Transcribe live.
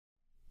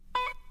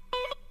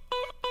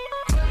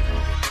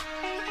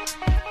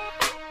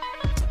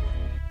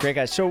Great,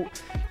 guys. So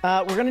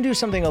we're going to do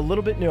something a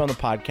little bit new on the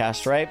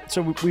podcast, right?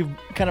 So we've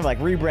kind of like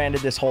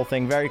rebranded this whole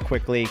thing very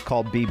quickly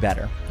called Be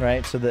Better,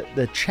 right? So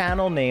the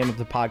channel name of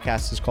the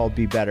podcast is called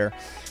Be Better.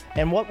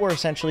 And what we're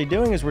essentially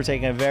doing is we're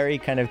taking a very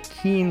kind of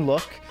keen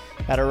look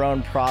at our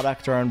own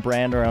product, our own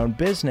brand, our own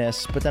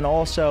business, but then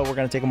also we're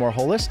going to take a more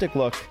holistic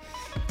look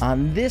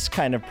on this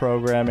kind of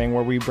programming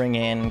where we bring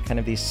in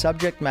kind of these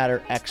subject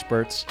matter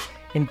experts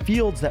in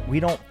fields that we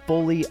don't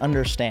fully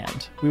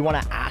understand. We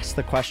want to ask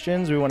the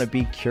questions. We want to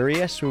be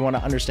curious. We want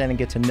to understand and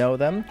get to know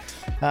them.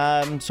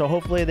 So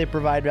hopefully they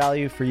provide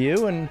value for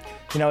you. And,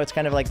 you know, it's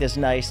kind of like this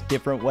nice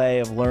different way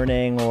of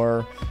learning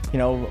or, you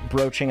know,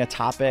 broaching a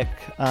topic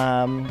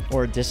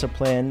or a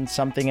discipline,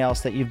 something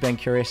else that you've been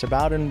curious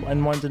about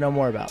and wanted to know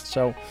more about.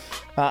 So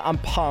I'm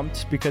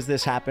pumped because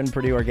this happened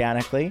pretty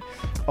organically.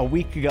 A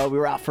week ago, we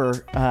were out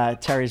for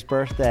Terry's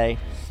birthday,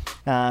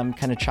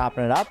 kind of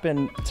chopping it up.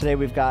 And today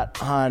we've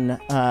got on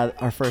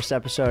our first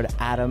episode,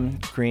 Adam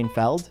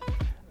Greenfeld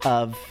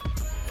of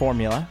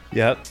Formula.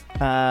 Yep.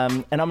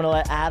 And I'm going to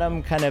let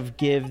Adam kind of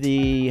give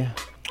the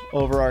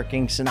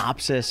overarching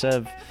synopsis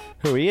of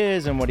who he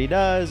is and what he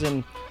does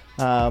and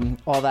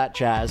all that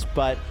jazz.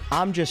 But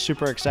I'm just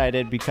super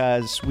excited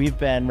because we've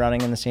been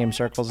running in the same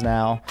circles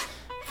now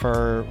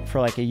for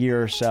like a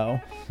year or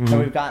so. Mm-hmm. And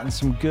we've gotten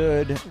some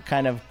good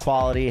kind of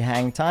quality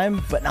hang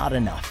time, but not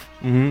enough.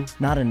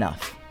 Mm-hmm. Not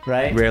enough.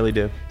 Right? Rarely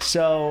do.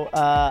 So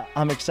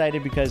I'm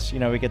excited because, you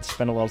know, we get to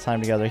spend a little time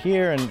together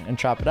here and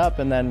chop it up.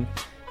 And then,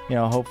 you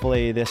know,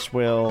 hopefully this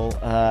will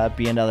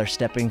be another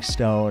stepping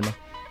stone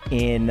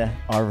in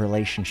our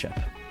relationship.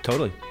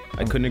 Totally.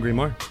 I couldn't agree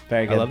more.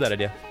 Very good. I love that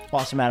idea.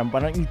 Awesome, Adam. Why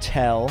don't you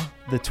tell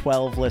the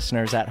 12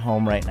 listeners at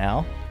home right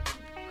now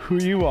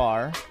who you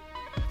are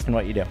and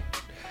what you do?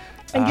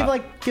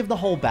 And give the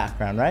whole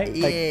background, right?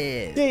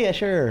 Yeah,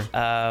 sure.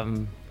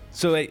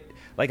 So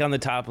like on the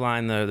top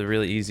line, the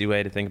really easy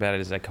way to think about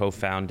it is I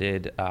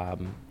co-founded a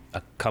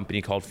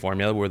company called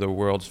Formula. We're the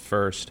world's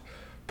first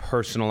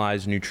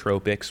personalized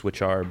nootropics,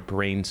 which are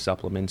brain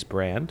supplements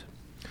brand.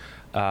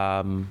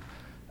 I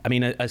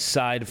mean,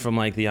 aside from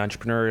like the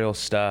entrepreneurial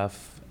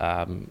stuff,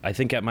 I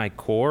think at my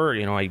core,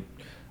 you know,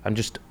 I'm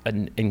just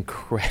an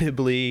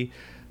incredibly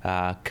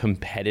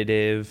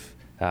competitive,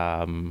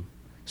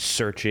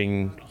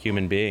 searching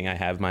human being. I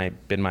have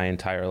been my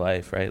entire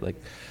life, right?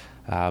 Like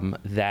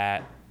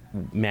that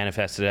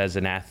manifested as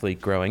an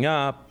athlete growing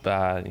up,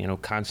 you know,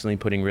 constantly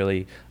putting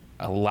really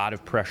a lot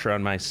of pressure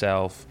on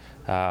myself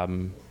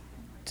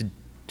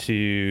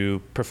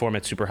to perform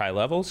at super high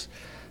levels.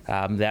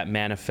 That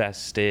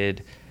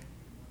manifested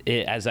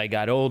as I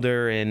got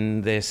older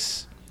in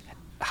this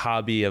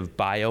hobby of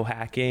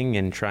biohacking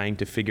and trying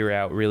to figure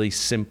out really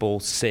simple,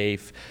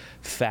 safe,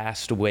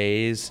 fast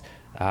ways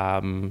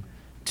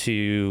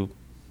to,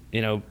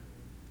 you know,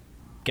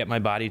 get my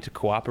body to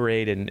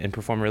cooperate and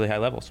perform really high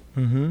levels.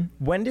 Mm-hmm.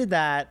 When did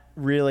that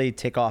really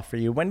take off for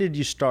you? When did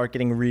you start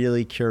getting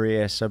really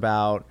curious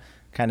about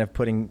kind of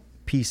putting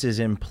pieces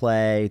in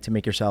play to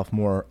make yourself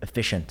more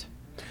efficient?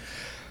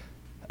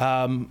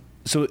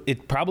 So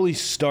it probably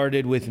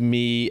started with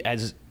me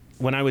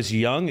when I was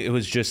young, it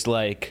was just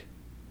like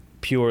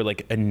pure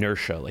like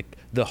inertia. Like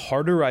the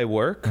harder I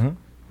work, mm-hmm.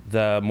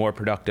 the more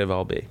productive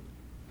I'll be.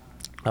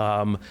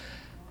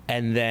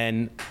 And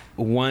then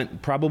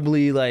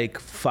probably like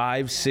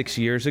 5-6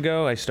 years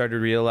ago, I started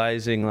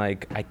realizing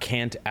like I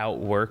can't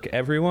outwork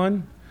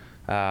everyone.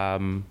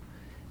 And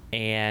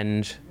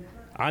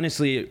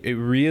honestly, it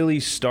really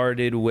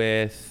started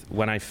with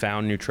when I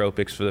found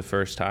nootropics for the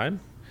first time.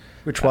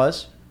 Which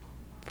was?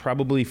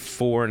 Probably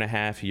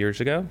 4.5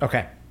 years ago.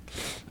 Okay.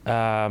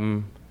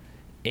 And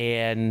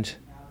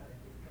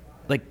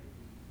like,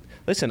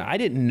 listen, I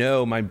didn't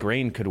know my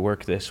brain could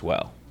work this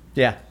well.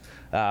 Yeah.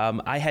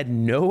 I had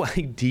no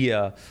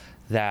idea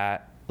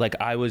that like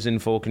I was in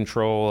full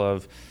control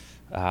of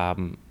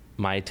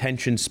my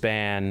attention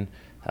span,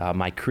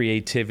 my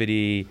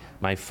creativity,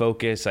 my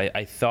focus.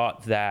 I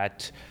thought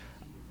that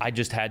I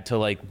just had to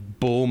like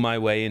bull my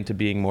way into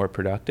being more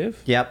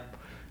productive. Yep.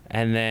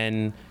 And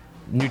then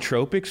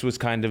nootropics was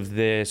kind of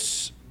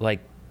this like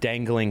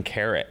dangling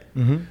carrot,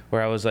 mm-hmm.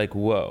 where I was like,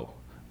 whoa,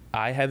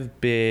 I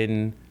have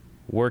been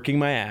working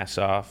my ass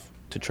off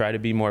to try to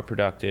be more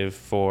productive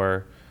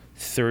for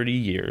 30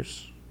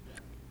 years.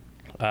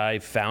 I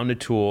found a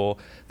tool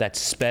that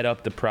sped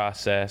up the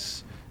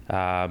process,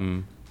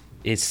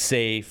 is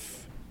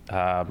safe.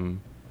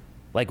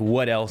 Like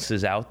what else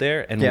is out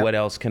there and what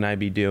else can I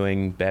be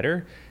doing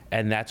better?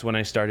 And that's when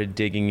I started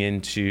digging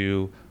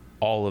into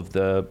all of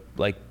the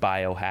like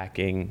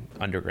biohacking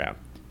underground.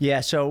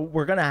 Yeah, so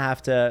we're going to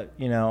have to,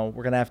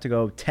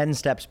 go 10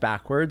 steps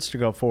backwards to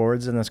go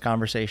forwards in this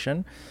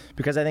conversation,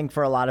 because I think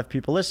for a lot of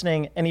people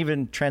listening, and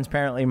even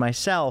transparently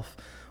myself,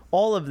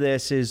 all of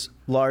this is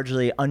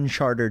largely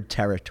uncharted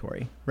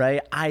territory,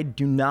 right? I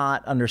do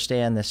not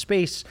understand this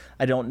space.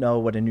 I don't know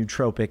what a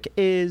nootropic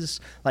is.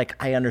 Like,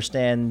 I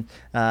understand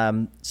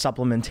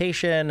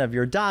supplementation of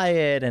your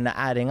diet and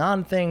adding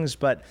on things,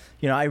 but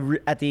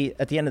at the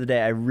end of the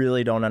day, I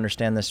really don't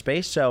understand this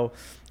space. So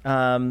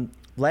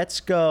let's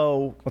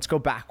go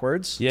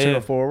backwards to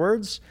go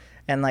forwards.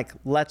 And like,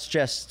 let's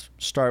just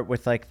start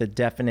with like the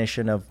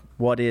definition of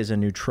what is a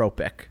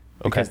nootropic,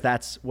 because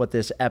that's what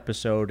this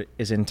episode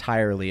is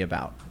entirely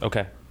about.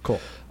 Okay. Cool.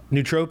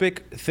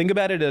 Nootropic, think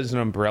about it as an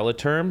umbrella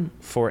term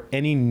for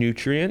any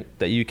nutrient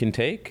that you can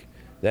take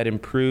that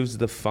improves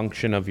the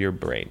function of your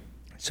brain.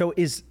 So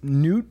is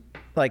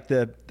like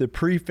the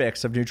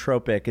prefix of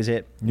nootropic, is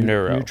it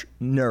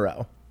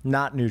neuro,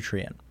 not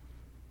nutrient?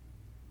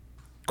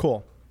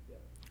 Cool.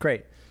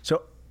 Great.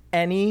 So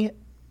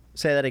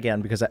say that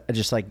again, because I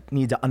just like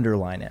need to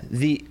underline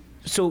it.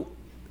 So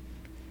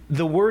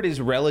the word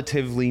is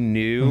relatively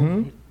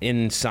new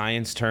in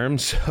science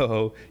terms,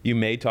 so you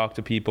may talk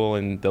to people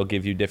and they'll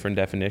give you different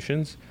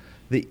definitions.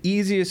 The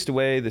easiest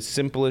way, the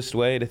simplest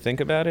way to think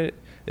about it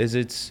is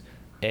it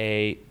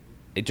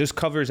just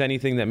covers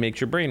anything that makes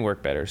your brain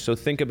work better. So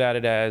think about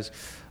it as,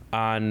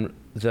 on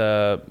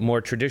the more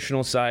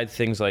traditional side,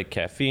 things like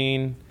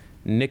caffeine,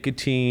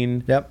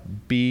 nicotine,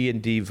 B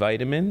and D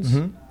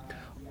vitamins,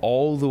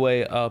 all the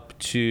way up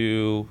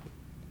to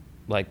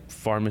like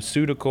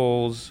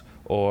pharmaceuticals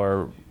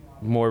or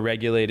more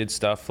regulated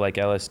stuff like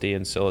LSD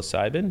and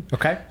psilocybin.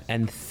 Okay.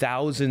 And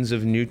thousands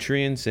of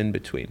nutrients in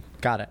between.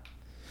 Got it.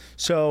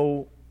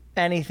 So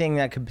anything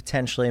that could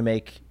potentially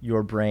make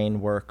your brain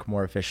work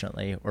more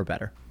efficiently or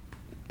better.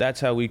 That's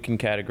how we can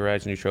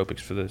categorize nootropics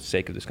for the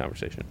sake of this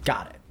conversation.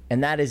 Got it.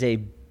 And that is a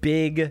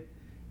big,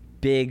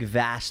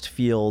 vast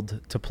field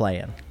to play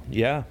in.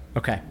 Yeah.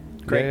 Okay.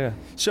 Great. Yeah.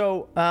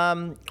 So,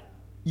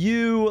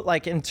 you,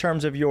 like, in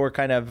terms of your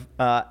kind of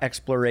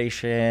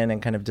exploration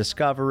and kind of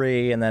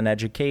discovery and then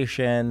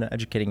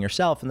educating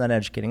yourself and then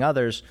educating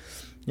others,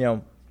 you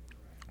know,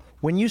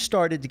 when you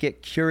started to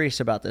get curious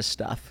about this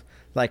stuff,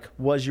 like,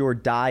 was your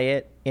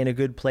diet in a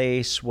good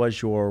place?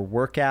 Was your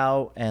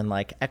workout and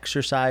like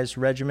exercise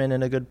regimen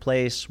in a good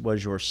place?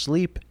 Was your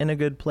sleep in a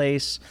good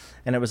place?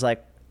 And it was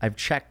like, I've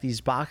checked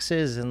these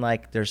boxes and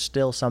like there's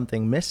still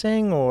something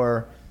missing,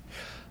 or?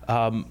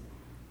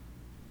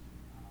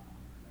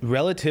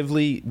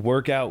 Relatively,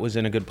 workout was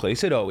in a good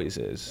place. It always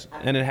is.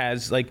 And it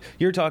has, like,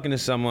 you're talking to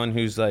someone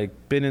who's like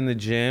been in the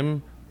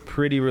gym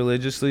pretty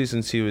religiously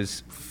since he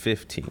was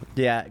 15.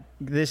 Yeah,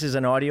 this is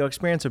an audio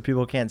experience so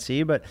people can't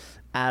see, but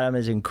Adam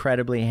is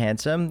incredibly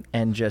handsome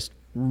and just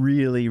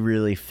really,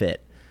 really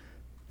fit.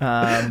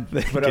 But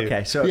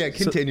okay, so yeah,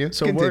 continue.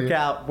 So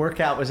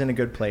workout was in a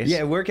good place.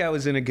 Yeah, workout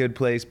was in a good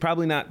place.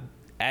 Probably not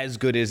as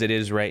good as it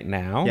is right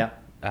now. Yeah.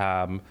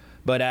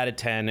 But out of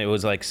 10, it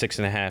was like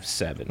 6.5,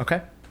 7.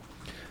 Okay.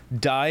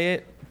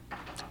 Diet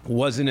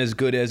wasn't as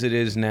good as it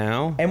is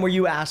now. And were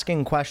you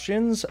asking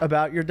questions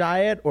about your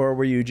diet, or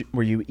were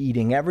you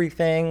eating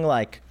everything?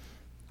 Like,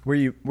 were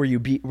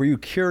you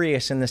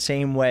curious in the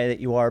same way that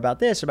you are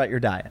about your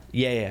diet?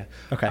 Yeah.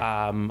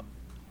 Okay.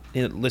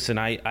 Listen,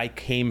 I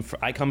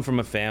come from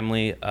a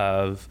family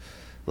of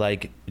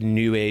like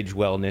new age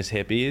wellness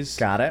hippies.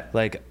 Got it.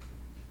 Like,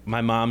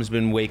 my mom's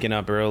been waking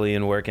up early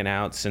and working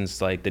out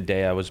since like the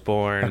day I was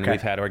born. Okay.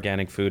 We've had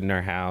organic food in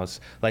our house.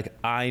 Like,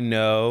 I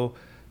know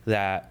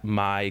that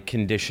my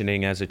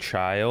conditioning as a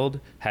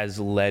child has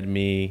led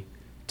me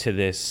to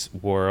this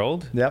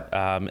world. Yep.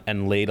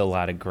 And laid a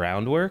lot of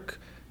groundwork.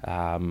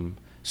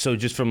 So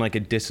just from like a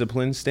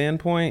discipline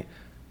standpoint,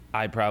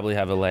 I probably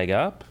have a leg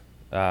up,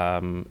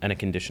 and a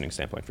conditioning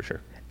standpoint for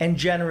sure. And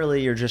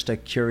generally, you're just a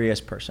curious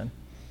person.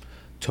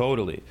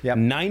 Totally. Yep.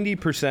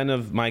 90%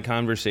 of my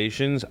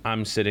conversations,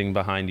 I'm sitting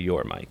behind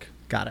your mic.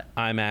 Got it.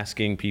 I'm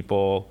asking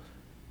people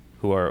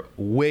who are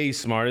way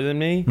smarter than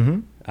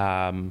me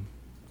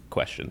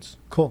questions.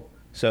 Cool.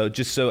 So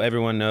just so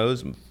everyone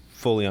knows, I'm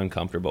fully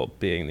uncomfortable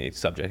being the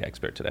subject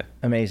expert today.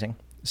 Amazing.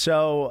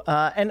 So,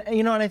 and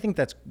you know, and I think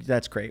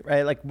that's great,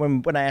 right? Like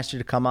when I asked you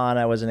to come on,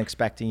 I wasn't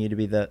expecting you to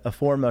be a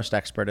foremost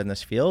expert in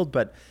this field,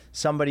 but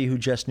somebody who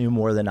just knew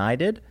more than I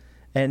did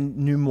and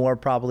knew more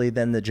probably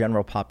than the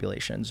general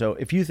population. So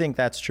if you think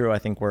that's true, I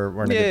think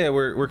we're in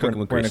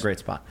a great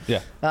spot.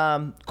 Yeah.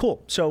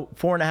 Cool. So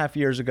 4.5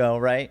 years ago,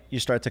 right, you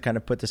start to kind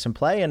of put this in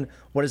play, and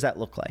what does that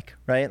look like,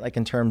 right? Like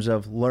in terms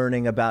of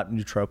learning about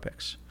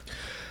nootropics.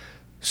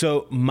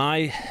 So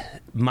my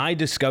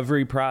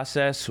discovery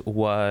process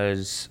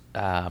was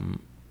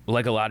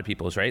like a lot of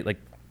people's, right?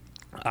 Like,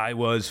 I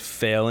was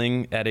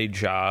failing at a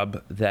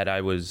job that I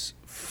was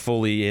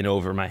fully in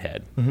over my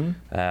head.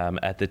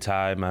 At the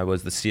time, I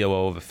was the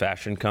COO of a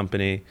fashion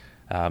company.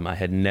 I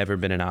had never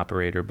been an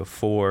operator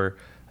before.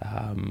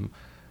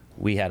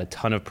 We had a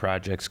ton of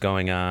projects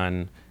going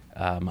on.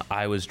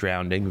 I was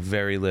drowning.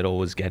 Very little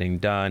was getting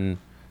done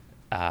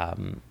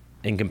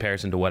in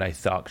comparison to what I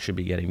thought should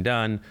be getting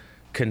done.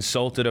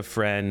 Consulted a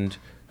friend,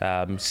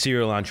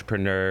 serial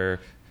entrepreneur,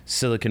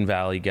 Silicon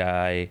Valley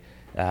guy,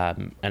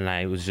 and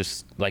I was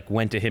just like,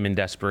 went to him in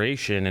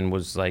desperation and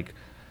was like,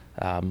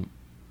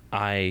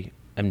 I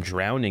am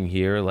drowning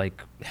here,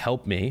 like,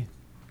 help me.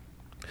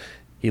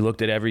 He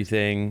looked at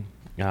everything.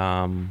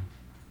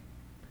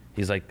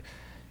 He's like,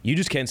 you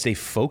just can't stay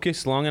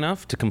focused long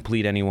enough to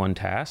complete any one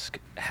task.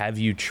 Have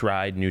you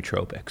tried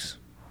nootropics?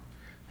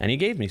 And he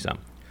gave me some.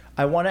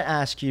 I want to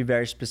ask you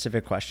very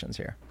specific questions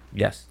here.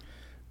 Yes.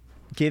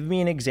 give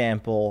me an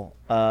example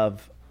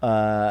of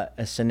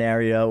a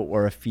scenario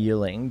or a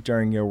feeling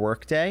during your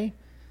workday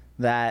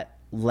that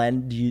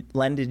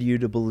lended you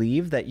to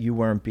believe that you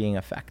weren't being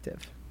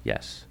effective.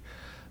 Yes.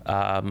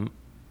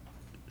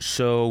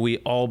 So we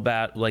all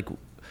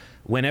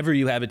whenever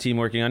you have a team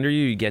working under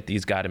you, you get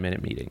these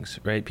got-a-minute meetings,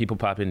 right? People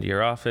pop into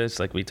your office,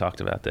 like we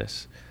talked about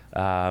this.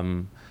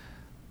 You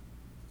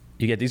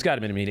get these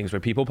got-a-minute meetings where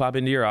people pop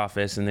into your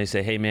office and they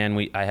say, hey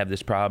man, I have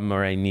this problem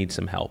or I need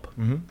some help.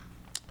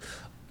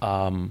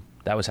 Mm-hmm.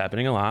 That was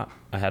happening a lot.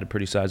 I had a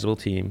pretty sizable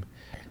team,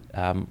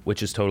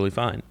 which is totally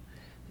fine.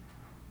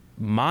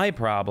 My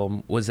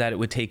problem was that it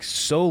would take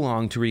so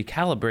long to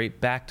recalibrate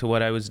back to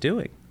what I was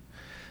doing.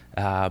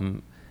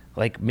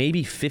 Like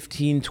maybe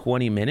 15,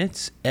 20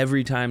 minutes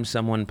every time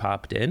someone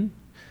popped in.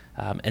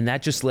 And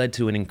that just led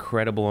to an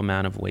incredible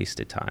amount of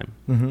wasted time.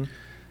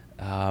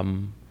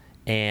 Mm-hmm.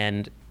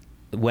 And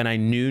when I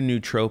knew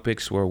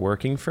nootropics were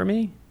working for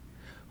me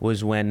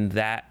was when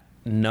that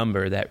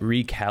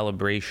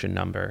recalibration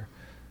number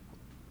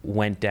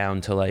went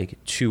down to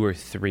like 2 or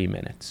 3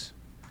 minutes.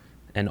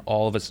 And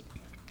all of a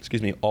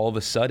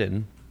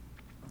sudden,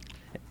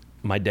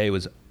 my day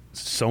was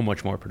so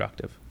much more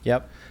productive.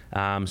 Yep.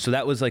 So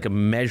that was like a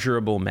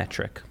measurable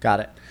metric. Got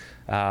it.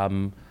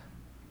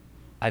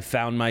 I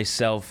found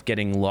myself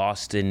getting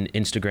lost in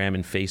Instagram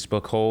and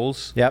Facebook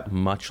holes. Yep.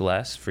 Much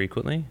less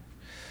frequently.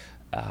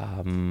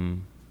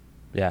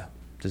 Yeah.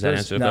 Does that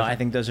answer the No, question? I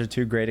think those are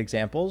two great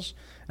examples,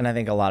 and I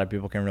think a lot of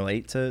people can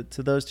relate to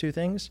those two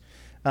things.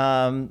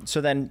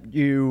 So then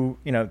you've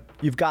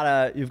got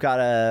a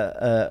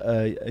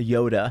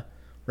Yoda,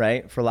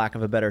 right, for lack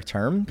of a better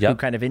term, Yep. who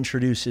kind of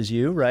introduces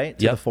you, right,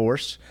 to Yep. the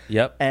force.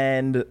 Yep.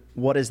 And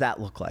what does that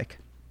look like?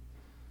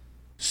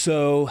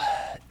 So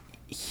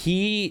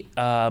he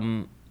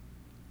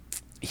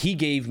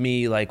gave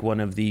me like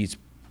one of these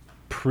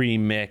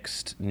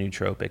pre-mixed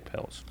nootropic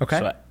pills. Okay.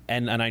 So,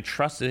 and I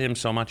trusted him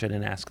so much I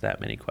didn't ask that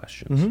many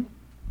questions.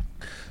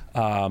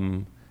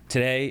 Mm-hmm.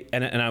 Today,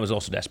 and I was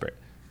also desperate.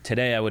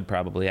 Today I would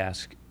probably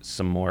ask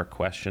some more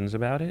questions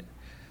about it.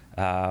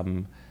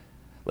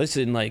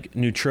 Listen, like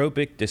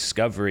nootropic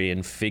discovery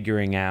and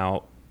figuring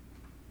out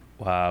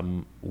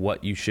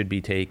what you should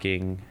be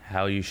taking,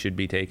 how you should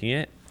be taking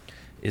it,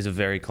 is a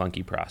very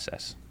clunky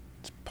process.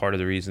 It's part of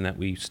the reason that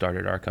we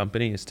started our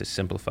company, is to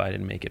simplify it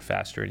and make it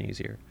faster and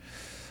easier.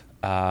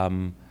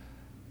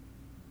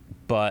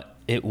 But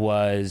it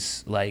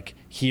was like,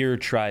 here,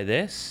 try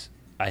this.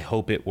 I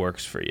hope it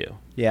works for you.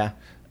 Yeah.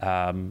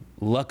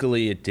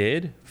 Luckily it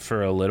did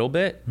for a little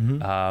bit.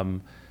 Mm-hmm.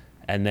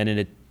 And then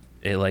it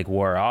like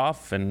wore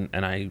off and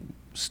I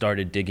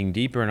started digging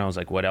deeper and I was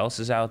like, what else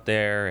is out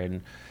there?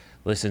 And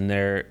listen,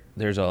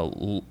 there's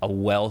a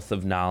wealth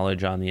of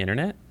knowledge on the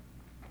internet.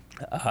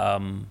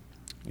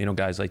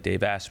 Guys like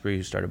Dave Asprey,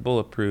 who started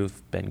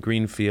Bulletproof, Ben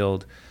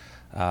Greenfield,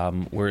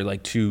 were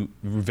like two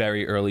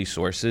very early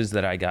sources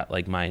that I got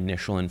like my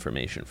initial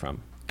information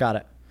from. Got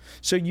it.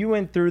 So you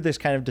went through this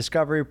kind of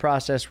discovery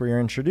process where you're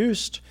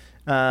introduced,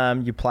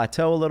 you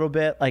plateau a little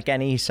bit, like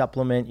any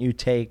supplement you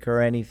take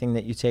or anything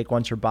that you take,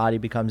 once your body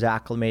becomes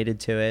acclimated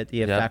to it,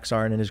 the effects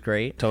aren't as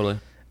great. Totally.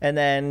 And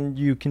then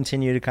you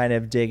continue to kind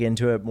of dig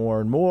into it more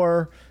and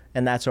more.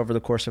 And that's over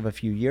the course of a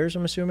few years,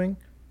 I'm assuming?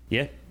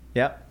 Yeah.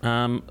 Yep.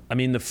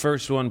 The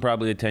first one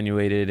probably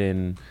attenuated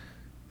in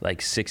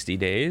like 60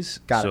 days.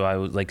 Got so it. I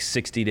was like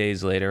 60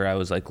 days later, I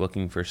was like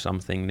looking for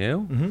something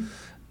new.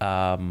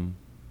 Mm-hmm.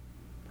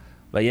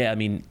 But yeah,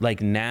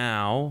 like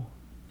now,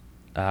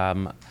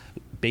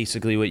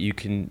 basically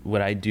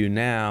what I do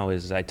now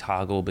is I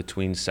toggle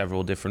between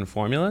several different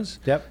formulas.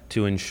 Yep.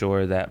 To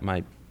ensure that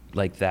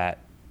that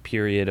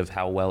period of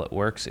how well it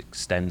works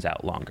extends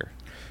out longer.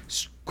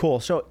 Cool.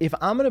 So if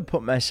I'm going to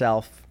put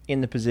myself in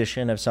the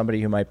position of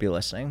somebody who might be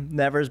listening,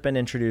 never has been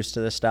introduced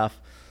to this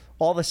stuff,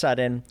 all of a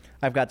sudden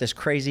I've got this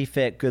crazy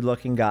fit, good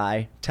looking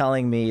guy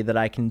telling me that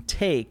I can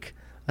take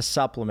a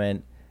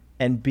supplement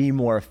and be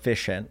more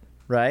efficient,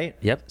 right?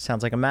 Yep.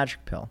 Sounds like a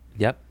magic pill.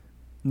 Yep.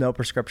 No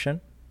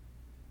prescription?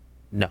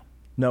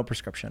 No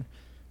prescription.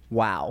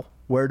 Wow.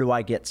 Where do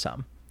I get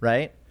some,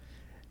 right?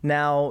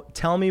 Now,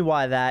 tell me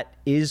why that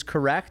is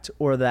correct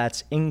or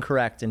that's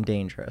incorrect and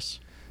dangerous.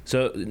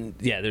 So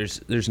yeah,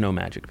 there's no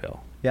magic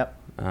pill. Yep.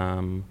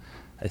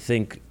 I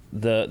think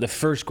the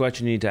first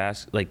question you need to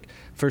ask,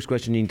 first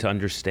question you need to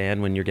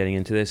understand when you're getting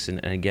into this,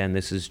 and again,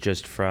 this is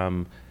just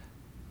from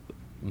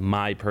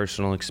my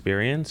personal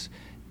experience,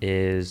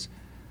 is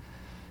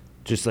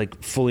just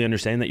like fully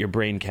understand that your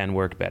brain can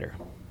work better,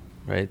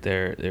 right?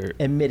 They're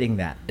admitting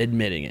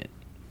it,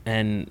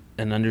 and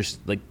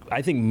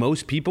I think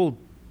most people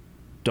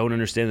don't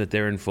understand that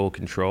they're in full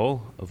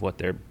control of what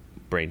their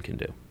brain can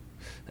do.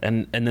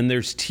 And then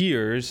there's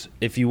tiers.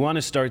 If you want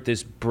to start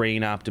this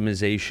brain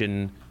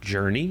optimization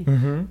journey,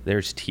 mm-hmm.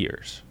 there's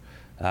tiers.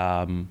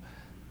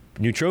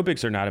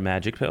 Nootropics are not a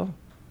magic pill.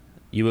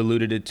 You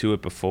alluded to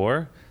it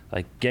before.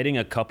 Like getting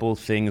a couple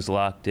things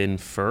locked in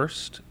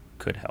first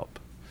could help.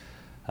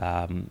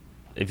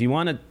 If you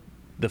want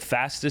the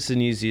fastest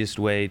and easiest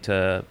way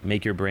to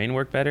make your brain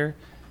work better,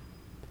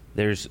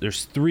 there's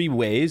 3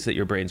 ways that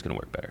your brain's going to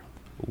work better.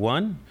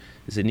 One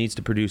is it needs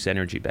to produce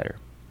energy better.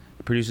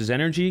 It produces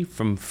energy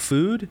from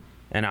food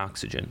and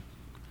oxygen.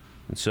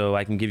 And so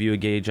I can give you a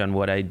gauge on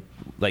what I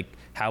like,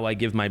 how I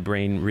give my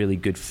brain really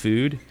good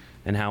food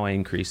and how I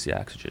increase the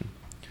oxygen.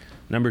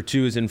 Number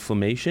two is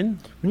inflammation.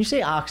 When you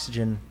say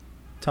oxygen,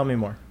 tell me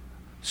more.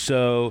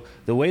 So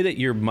the way that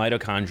your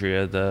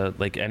mitochondria, the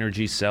like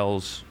energy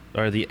cells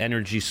or the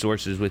energy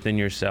sources within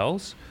your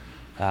cells,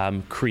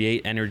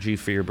 create energy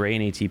for your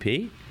brain,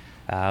 ATP,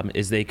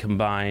 is they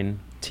combine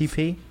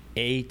TP?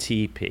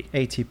 ATP.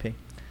 ATP.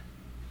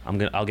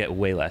 I'll get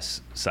way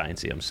less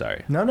sciencey. I'm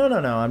sorry. No.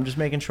 I'm just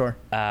making sure.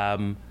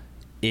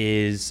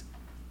 Is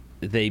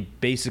they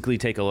basically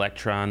take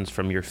electrons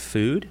from your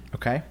food,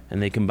 Okay.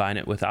 and they combine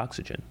it with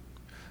oxygen.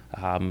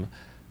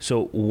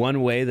 So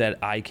one way that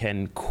I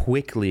can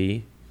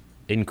quickly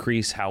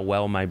increase how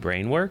well my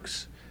brain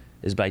works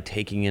is by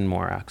taking in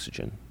more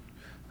oxygen.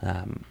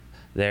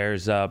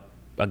 There's a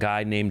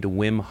guy named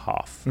Wim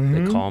Hof.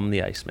 They call him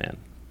the Iceman,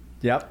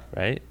 Yep.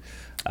 right?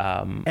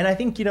 And I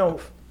think,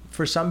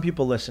 for some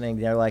people listening,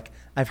 they're like,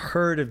 I've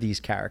heard of these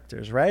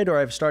characters, right? Or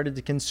I've started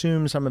to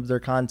consume some of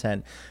their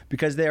content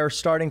because they are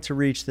starting to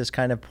reach this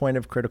kind of point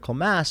of critical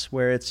mass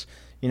where it's,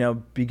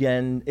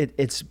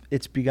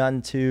 it's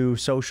begun to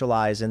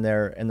socialize in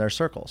their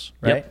circles,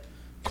 right? Yep.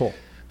 Cool.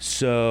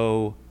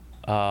 So,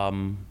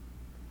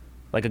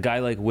 like a guy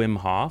like Wim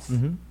Hof,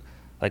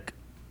 like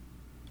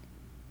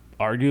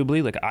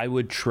arguably, like I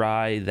would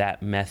try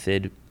that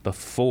method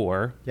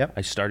before Yep.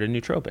 I started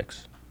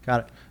nootropics.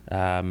 Got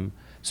it.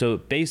 So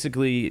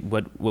basically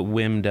what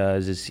Wim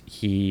does is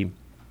he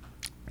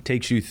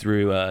takes you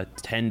through a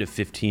 10 to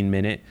 15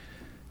 minute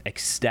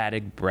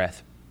ecstatic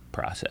breath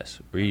process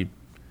where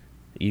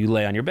you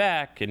lay on your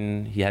back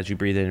and he has you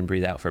breathe in and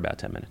breathe out for about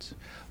 10 minutes.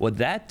 What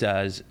that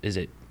does is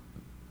it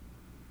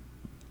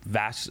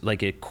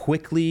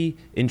quickly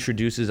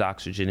introduces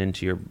oxygen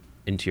into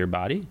your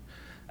body,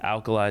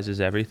 alkalizes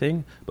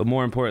everything, but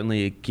more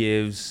importantly, it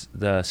gives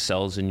the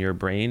cells in your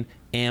brain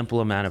ample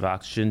amount of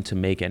oxygen to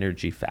make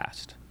energy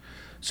fast.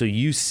 So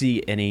you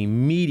see an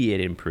immediate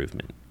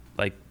improvement,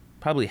 like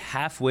probably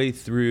halfway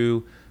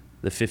through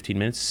the 15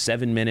 minutes,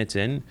 7 minutes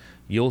in,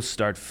 you'll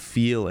start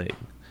feeling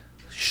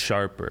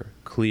sharper,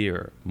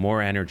 clearer,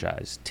 more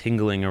energized,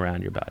 tingling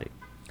around your body.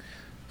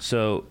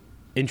 So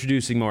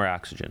introducing more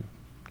oxygen.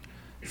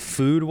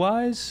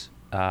 Food-wise,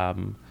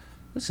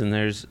 listen,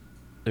 there's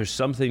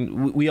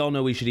something, we all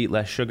know we should eat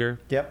less sugar.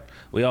 Yep.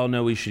 We all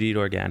know we should eat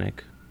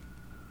organic.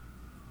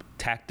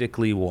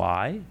 Tactically,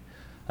 why?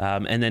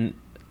 And then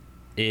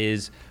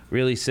is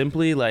really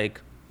simply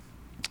like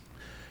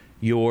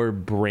your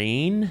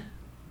brain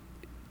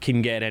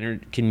can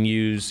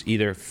use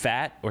either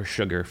fat or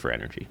sugar for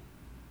energy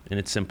in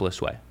its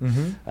simplest way.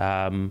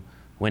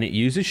 When it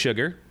uses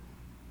sugar,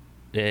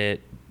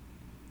 it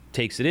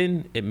takes it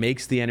in, it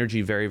makes the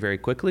energy very, very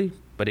quickly,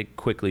 but it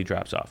quickly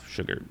drops off.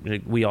 Sugar,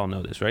 we all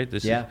know this, right?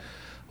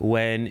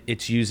 When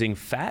it's using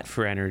fat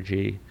for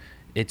energy,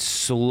 it's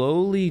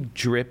slowly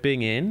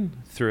dripping in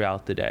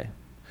throughout the day.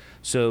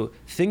 So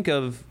think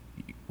of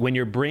when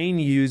your brain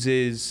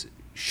uses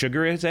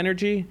sugar as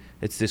energy,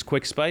 it's this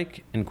quick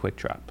spike and quick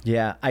drop.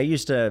 Yeah, I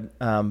used to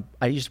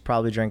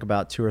probably drink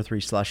about 2 or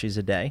 3 slushies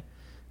a day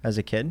as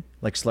a kid,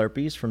 like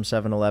Slurpees from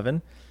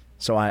 7-Eleven.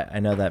 So I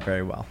know that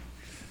very well.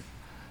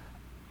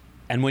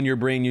 And when your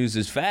brain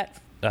uses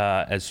fat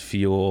as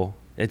fuel,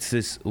 it's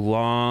this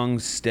long,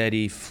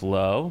 steady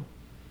flow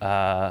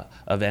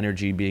of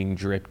energy being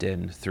dripped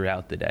in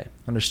throughout the day.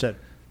 Understood.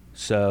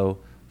 So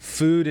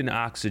food and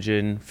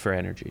oxygen for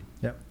energy.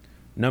 Yep.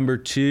 Number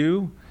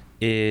 2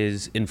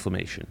 is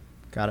inflammation.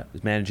 Got it.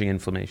 Is managing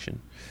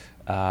inflammation.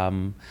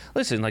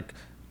 Listen, like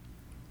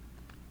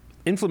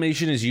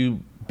inflammation is you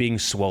being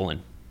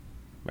swollen,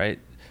 right?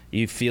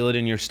 You feel it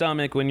in your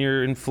stomach when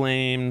you're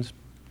inflamed.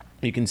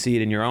 You can see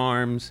it in your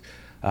arms.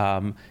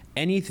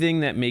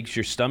 Anything that makes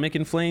your stomach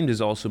inflamed is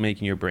also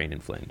making your brain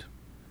inflamed.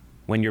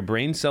 When your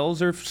brain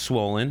cells are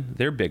swollen,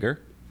 they're bigger.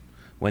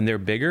 When they're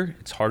bigger,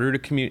 it's harder to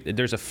communicate.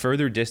 There's a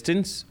further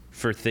distance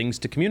for things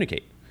to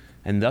communicate,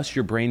 and thus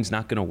your brain's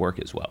not going to work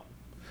as well.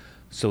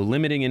 So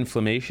limiting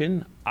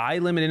inflammation, I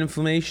limit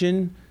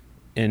inflammation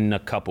in a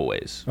couple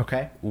ways.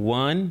 Okay.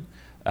 One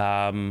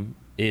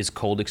is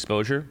cold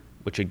exposure,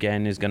 which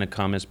again is going to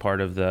come as part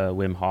of the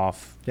Wim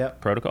Hof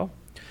protocol.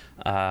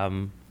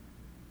 And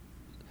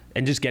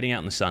just getting out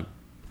in the sun.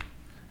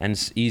 And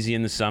it's easy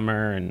in the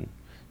summer, and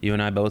you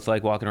and I both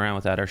like walking around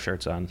without our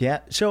shirts on. Yeah.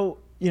 So,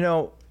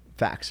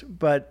 facts.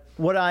 But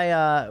what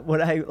I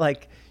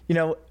like,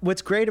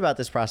 what's great about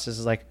this process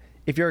is like,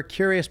 if you're a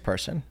curious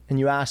person and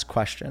you ask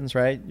questions,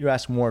 right? You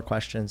ask more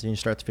questions and you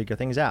start to figure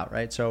things out,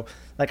 right? So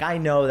like, I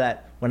know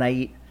that when I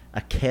eat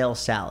a kale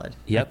salad,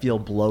 I feel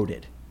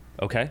bloated.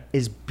 Okay.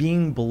 Is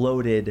being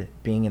bloated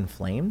being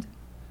inflamed?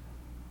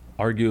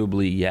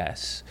 Arguably,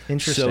 yes.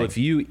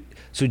 Interesting.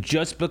 So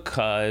just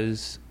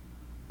because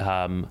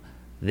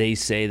they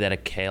say that a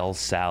kale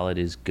salad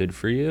is good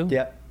for you,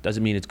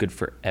 doesn't mean it's good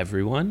for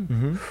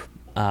everyone.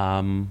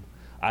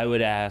 I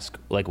would ask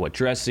like what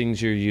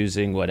dressings you're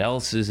using, what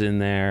else is in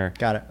there.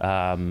 Got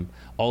it.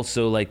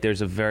 Also, like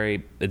it's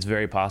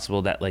very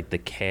possible that like the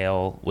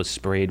kale was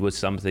sprayed with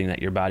something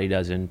that your body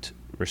doesn't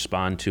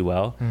respond to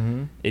well.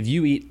 If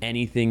you eat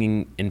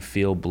anything and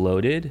feel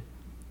bloated,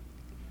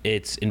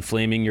 it's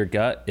inflaming your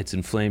gut, it's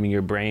inflaming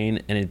your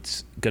brain, and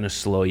it's going to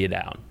slow you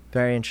down.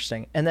 Very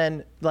interesting. And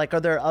then, like, are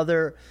there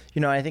other,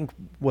 I think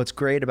what's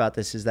great about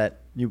this is that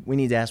we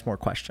need to ask more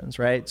questions,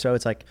 right? So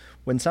it's like,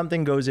 when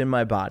something goes in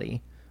my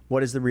body,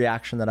 what is the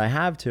reaction that I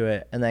have to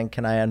it? And then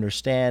can I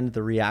understand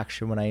the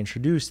reaction when I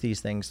introduce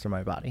these things to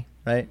my body,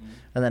 right?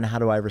 And then how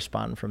do I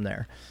respond from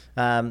there?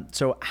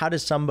 So how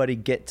does somebody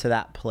get to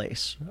that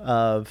place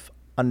of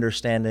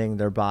understanding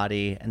their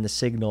body and the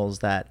signals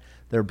that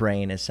their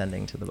brain is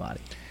sending to the body?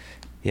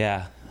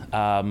 Yeah.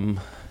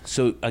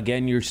 So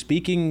again, you're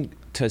speaking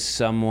to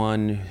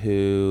someone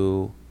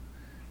who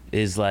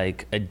is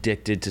like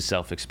addicted to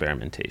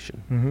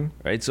self-experimentation,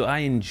 right? So I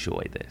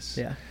enjoy this.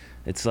 Yeah.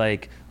 It's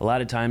like a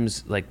lot of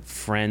times like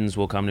friends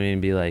will come to me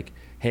and be like,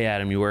 hey,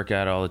 Adam, you work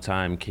out all the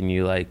time. Can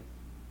you like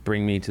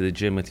bring me to the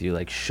gym with you?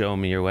 Like show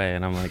me your way.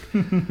 And I'm like,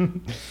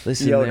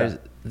 listen,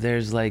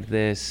 there's like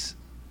this.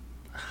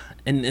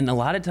 And a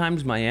lot of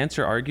times my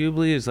answer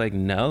arguably is like,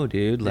 no,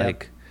 dude,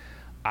 like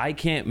I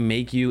can't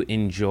make you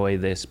enjoy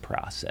this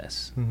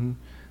process.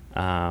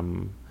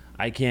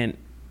 I can't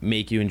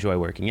make you enjoy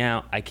working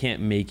out. I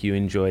can't make you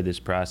enjoy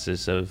this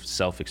process of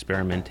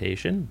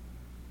self-experimentation.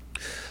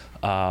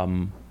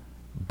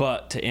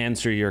 But to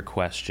answer your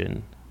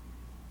question,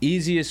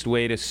 easiest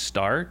way to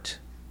start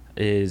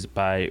is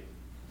by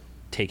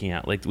taking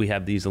out, like we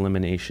have these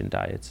elimination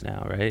diets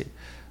now, right?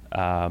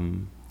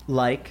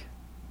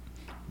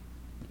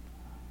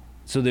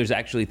 So there's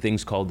actually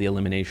things called the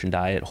elimination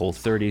diet.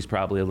 Whole30 is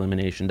probably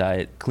elimination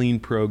diet. Clean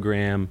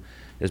Program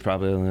is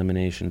probably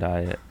elimination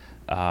diet.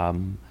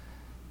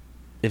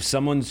 If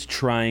someone's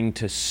trying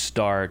to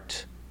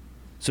start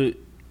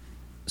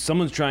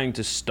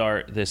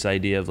this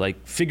idea of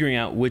like figuring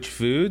out which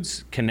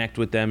foods connect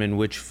with them and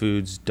which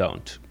foods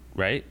don't,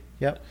 right?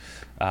 Yep.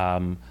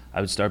 I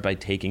would start by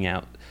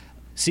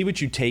see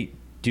what you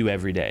do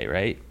every day,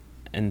 right?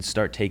 And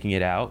start taking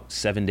it out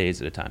 7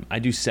 days at a time. I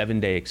do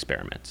 7-day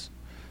experiments.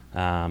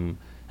 And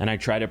I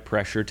try to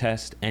pressure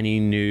test any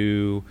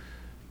new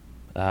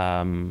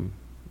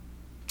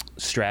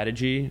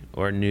strategy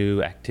or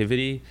new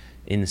activity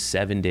in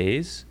 7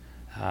 days.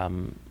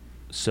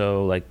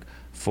 So like,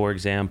 for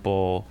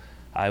example,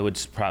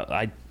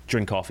 I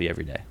drink coffee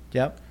every day.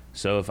 Yep.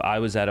 So if I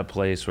was at a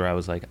place where I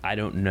was like, I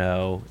don't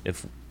know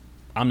if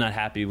I'm not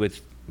happy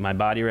with my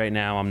body right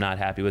now, I'm not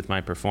happy with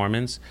my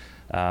performance,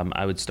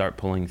 I would start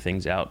pulling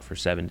things out for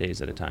 7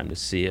 days at a time to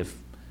see if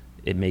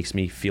it makes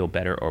me feel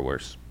better or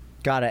worse.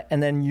 Got it.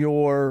 And then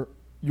your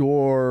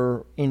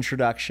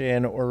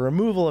introduction or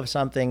removal of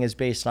something is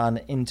based on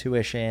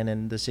intuition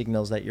and the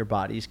signals that your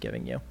body's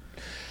giving you.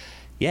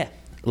 Yeah.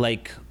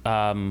 Like,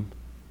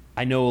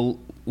 I know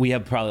we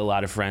have probably a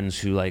lot of friends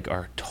who like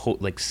are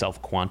like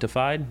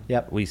self-quantified.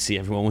 Yep. We see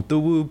everyone with the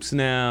Whoops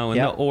now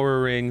and the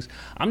Oura rings.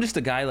 I'm just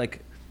a guy like,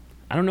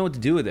 I don't know what to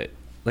do with it.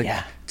 Like,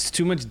 it's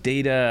too much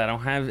data. I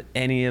don't have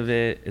any of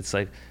it. It's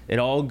like, it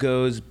all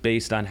goes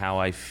based on how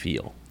I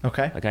feel.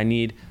 Okay. Like I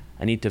need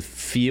to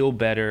feel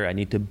better. I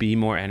need to be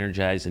more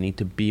energized. I need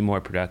to be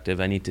more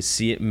productive. I need to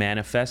see it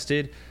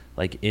manifested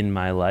like in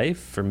my life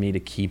for me to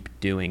keep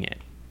doing it.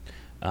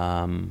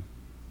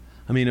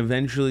 I mean,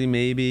 eventually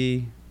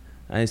maybe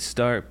I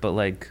start, but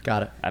like,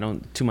 got it. I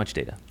don't, too much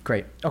data.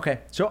 Great. Okay.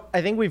 So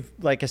I think we've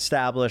like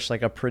established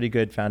like a pretty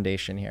good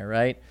foundation here,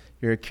 right?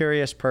 You're a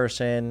curious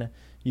person.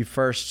 You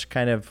first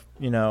kind of,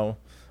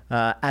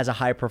 as a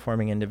high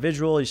performing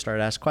individual, you start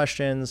to ask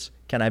questions.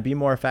 Can I be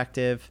more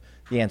effective?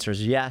 The answer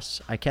is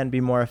yes, I can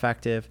be more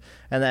effective.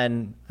 And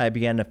then I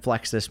began to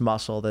flex this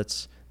muscle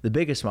that's the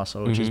biggest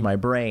muscle, which is my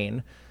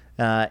brain,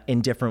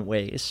 in different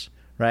ways,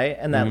 right?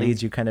 And that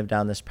leads you kind of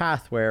down this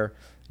path where,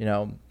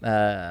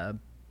 instead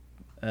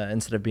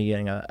of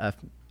being a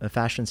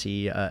fashion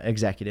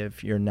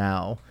executive, you're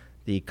now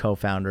the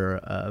co-founder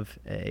of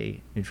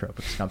a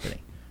nootropics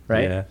company,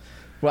 right? Yeah.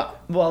 Well,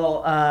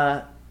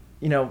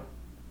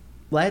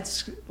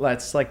 let's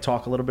like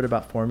talk a little bit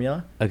about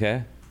formula.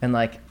 Okay. And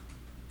like,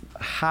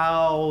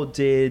 how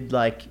did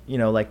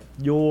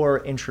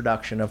your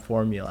introduction of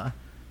formula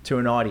to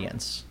an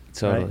audience?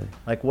 Totally.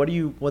 Right? Like,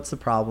 what's the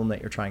problem that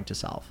you're trying to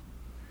solve?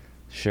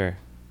 Sure.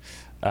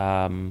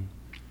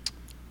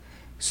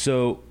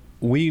 So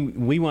we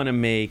want to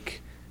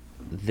make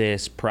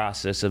this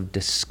process of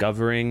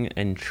discovering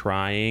and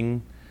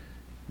trying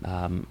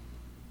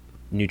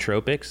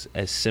nootropics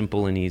as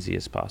simple and easy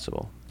as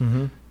possible.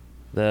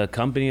 The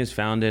company is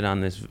founded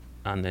on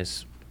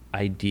this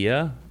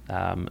idea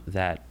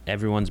that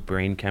everyone's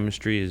brain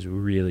chemistry is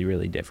really,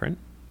 really different,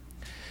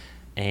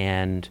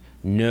 and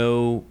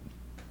no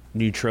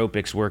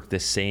nootropics work the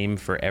same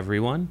for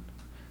everyone.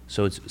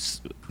 So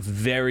it's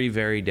very,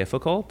 very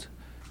difficult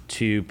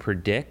to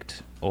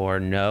predict or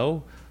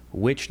know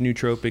which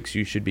nootropics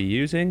you should be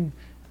using.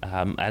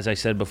 As I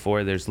said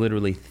before, there's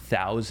literally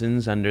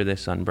thousands under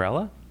this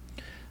umbrella.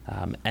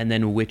 and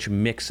then which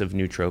mix of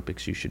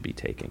nootropics you should be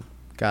taking.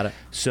 Got it.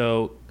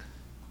 So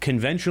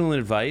conventional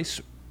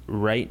advice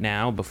right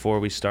now, before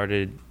we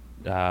started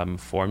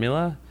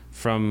formula,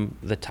 from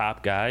the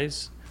top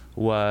guys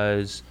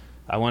was,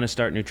 I want to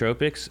start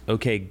nootropics.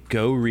 Okay,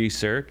 go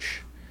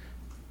research,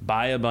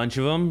 buy a bunch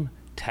of them,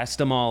 test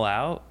them all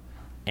out,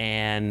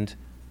 and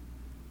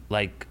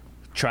like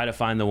try to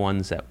find the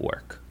ones that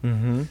work.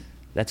 Mm-hmm.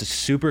 That's a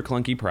super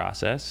clunky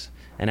process.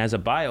 And as a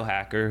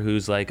biohacker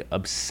who's like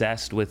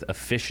obsessed with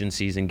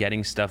efficiencies and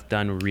getting stuff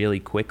done really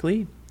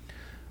quickly,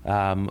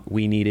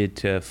 we needed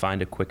to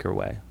find a quicker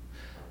way.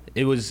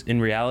 It was in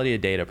reality a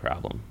data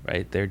problem,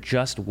 right? There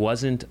just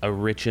wasn't a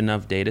rich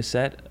enough data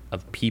set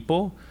of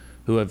people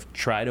who have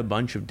tried a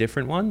bunch of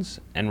different ones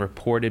and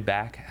reported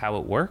back how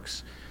it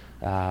works.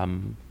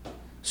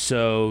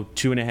 So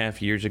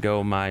 2.5 years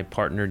ago, my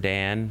partner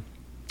Dan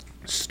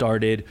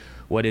started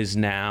what is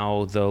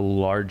now the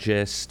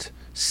largest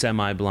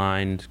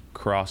semi-blind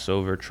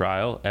crossover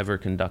trial ever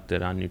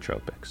conducted on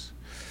nootropics.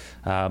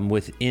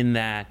 Within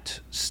that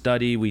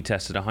study, we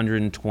tested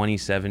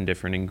 127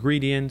 different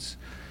ingredients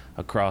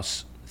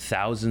across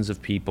thousands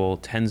of people,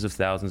 tens of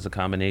thousands of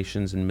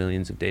combinations, and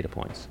millions of data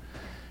points.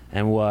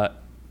 And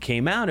what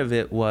came out of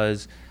it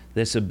was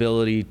this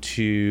ability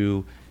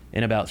to,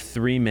 in about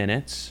 3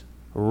 minutes,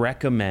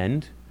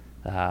 recommend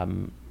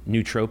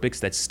nootropics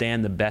that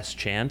stand the best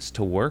chance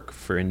to work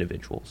for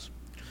individuals.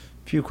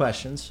 Few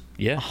questions.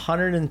 Yeah.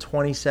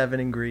 127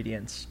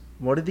 ingredients.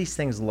 What do these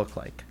things look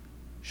like?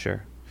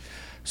 Sure.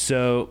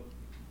 So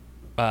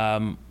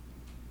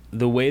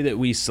the way that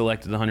we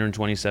selected the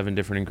 127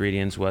 different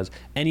ingredients was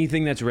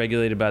anything that's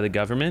regulated by the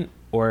government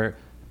or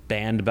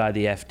banned by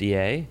the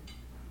FDA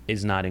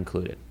is not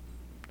included.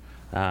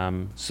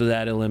 So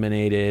that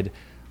eliminated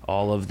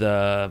all of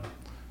the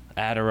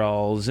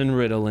Adderalls and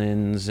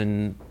Ritalins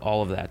and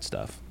all of that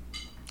stuff.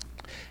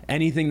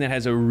 Anything that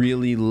has a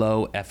really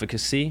low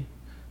efficacy,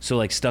 so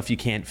like stuff you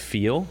can't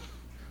feel,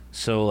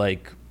 so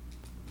like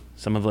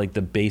some of like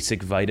the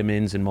basic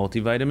vitamins and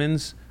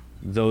multivitamins,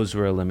 those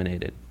were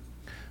eliminated.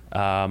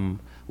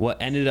 What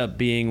ended up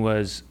being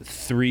was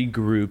 3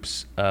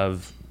 groups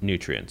of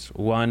nutrients.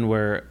 One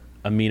were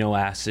amino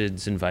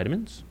acids and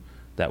vitamins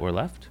that were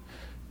left.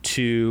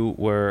 2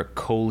 were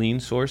choline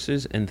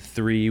sources, and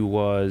 3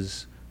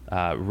 was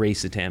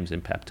racetams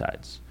and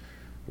peptides.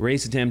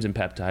 Racetams and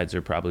peptides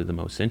are probably the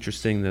most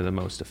interesting. They're the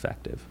most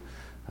effective.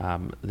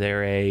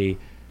 They're a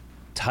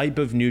type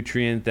of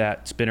nutrient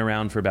that's been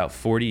around for about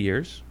 40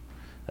 years.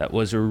 That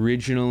was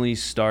originally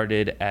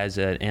started as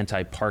an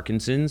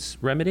anti-Parkinson's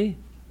remedy,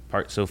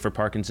 so for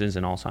Parkinson's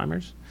and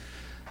Alzheimer's,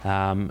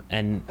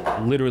 and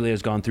literally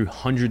has gone through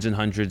hundreds and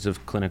hundreds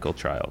of clinical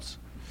trials.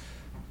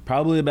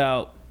 Probably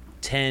about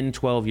 10,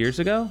 12 years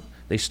ago,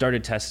 they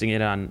started testing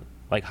it on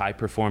like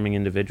high-performing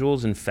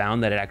individuals and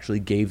found that it actually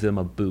gave them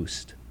a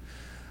boost.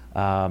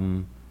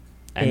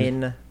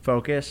 In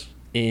focus,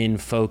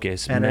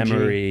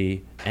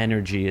 memory,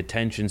 energy,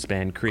 attention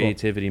span,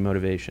 creativity, cool.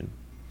 Motivation.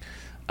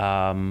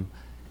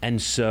 And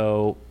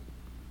so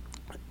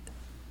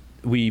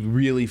we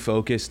really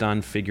focused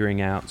on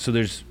figuring out, so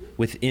there's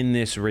within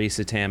this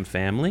racetam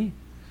family,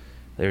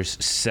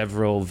 there's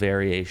several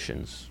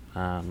variations.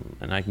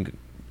 And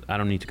I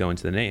don't need to go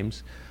into the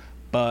names,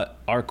 but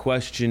our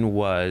question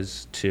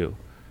was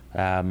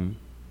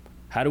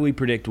how do we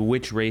predict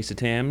which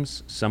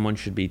racetams someone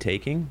should be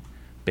taking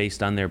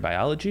based on their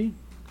biology,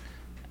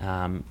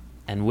 and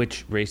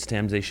which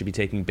racetams they should be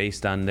taking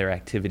based on their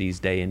activities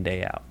day in,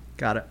 day out.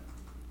 Got it.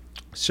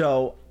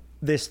 So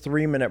this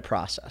 3-minute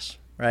process,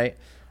 right?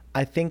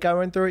 I think I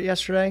went through it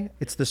yesterday.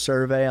 It's the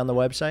survey on the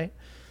website.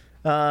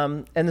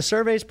 And the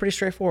survey is pretty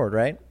straightforward,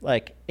 right?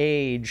 Like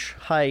age,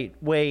 height,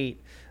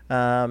 weight,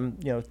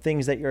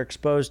 things that you're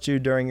exposed to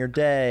during your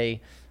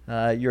day,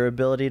 your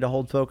ability to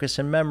hold focus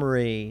and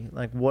memory,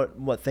 like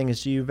what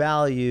things do you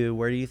value?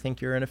 Where do you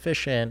think you're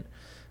inefficient?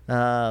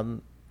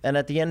 And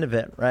at the end of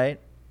it, right?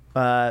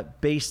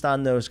 Based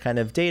on those kind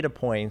of data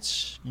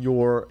points,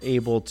 you're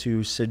able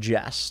to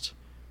suggest.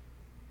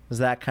 Is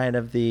that kind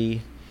of the...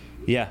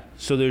 Yeah.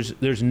 So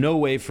there's no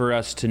way for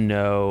us to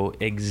know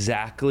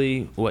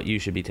exactly what you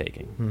should be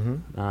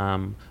taking.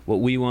 Mm-hmm. What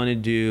we want to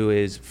do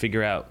is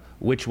figure out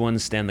which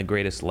ones stand the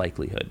greatest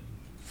likelihood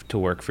to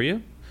work for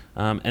you.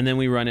 And then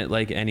we run it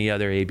like any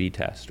other A/B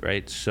test,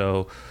 right?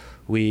 So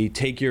we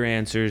take your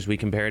answers, we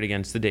compare it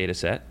against the data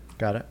set.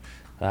 Got it.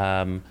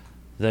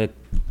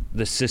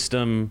 The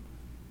system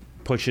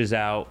pushes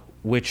out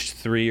which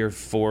 3 or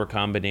 4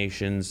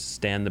 combinations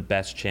stand the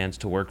best chance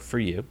to work for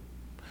you.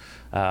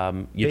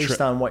 Based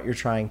on what you're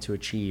trying to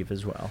achieve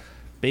as well.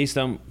 Based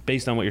on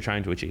what you're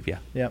trying to achieve, yeah.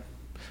 Yep.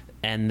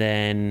 And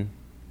then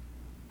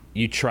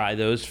you try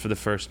those for the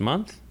first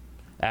month.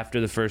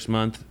 After the first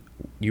month,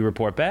 you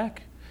report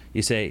back.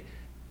 You say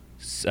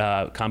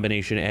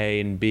combination A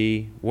and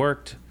B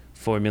worked,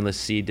 formula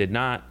C did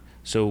not.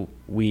 So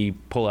we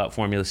pull out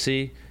formula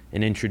C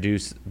and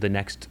introduce the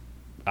next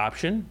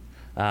option.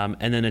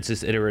 And then it's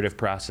this iterative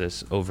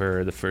process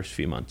over the first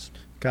few months.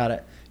 Got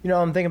it.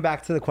 I'm thinking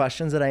back to the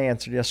questions that I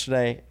answered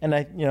yesterday, and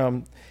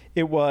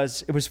it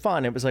was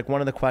fun. It was like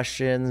one of the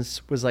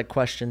questions was like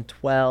question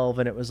 12,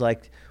 and it was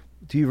like,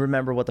 do you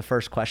remember what the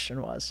first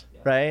question was?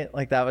 Yeah. Right?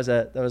 Like that was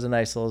a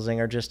nice little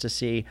zinger just to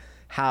see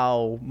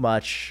how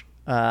much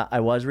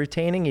I was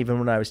retaining even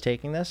when I was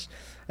taking this.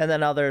 And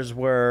then others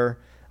were,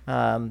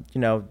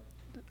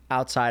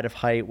 outside of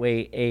height,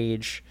 weight,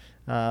 age,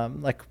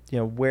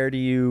 where do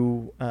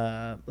you,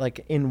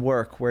 like in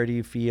work, where do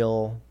you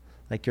feel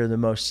like you're the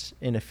most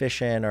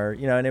inefficient, or,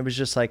 and it was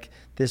just like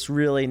this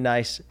really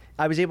nice,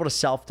 I was able to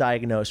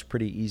self-diagnose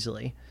pretty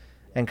easily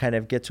and kind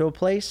of get to a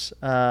place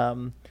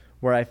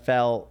where I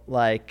felt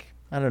like,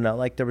 I don't know,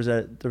 like there was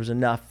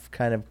enough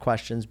kind of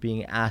questions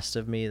being asked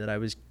of me that I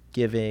was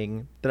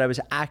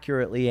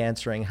accurately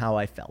answering how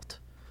I felt.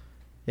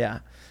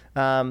 Yeah.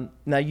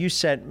 Now you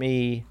sent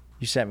me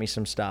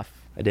some stuff.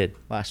 I did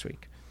last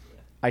week.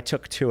 I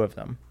took 2 of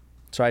them.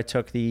 So I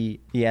took the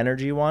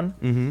energy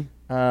one.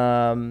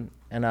 Mm-hmm.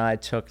 And I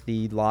took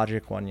the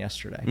logic one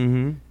yesterday.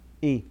 Mm-hmm.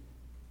 E,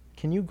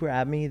 can you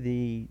grab me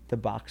the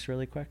box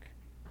really quick?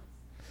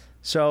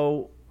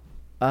 So,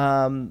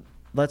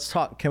 let's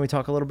talk. Can we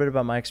talk a little bit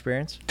about my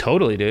experience?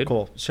 Totally, dude.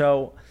 Cool.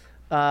 So,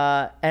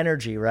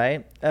 energy,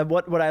 right?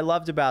 What I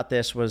loved about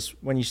this was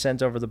when you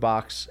sent over the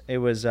box, it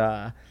was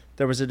there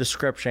was a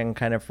description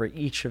kind of for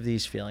each of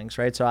these feelings,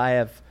 right? So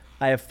I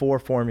have 4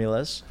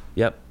 formulas.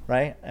 Yep.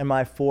 Right? And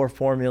my 4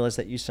 formulas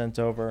that you sent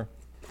over: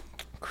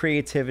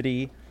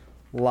 creativity,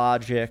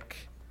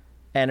 logic,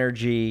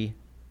 energy,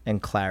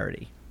 and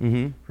clarity.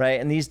 Mm-hmm.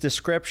 Right? And these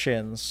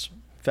descriptions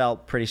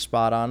felt pretty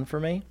spot on for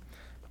me.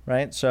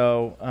 Right?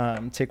 So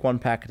take 1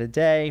 packet a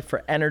day.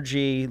 For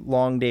energy,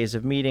 long days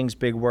of meetings,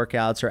 big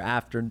workouts, or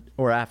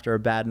after a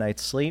bad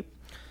night's sleep.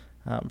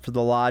 For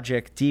the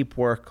logic, deep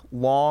work,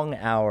 long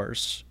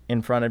hours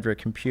in front of your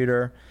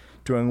computer,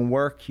 doing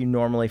work you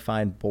normally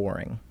find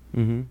boring.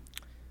 Mm-hmm.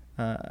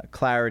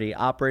 Clarity,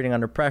 operating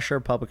under pressure,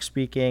 public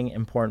speaking,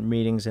 important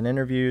meetings and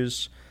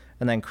interviews.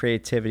 And then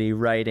creativity,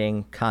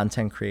 writing,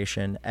 content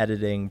creation,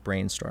 editing,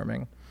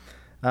 brainstorming.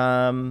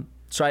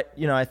 So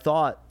I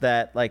thought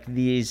that like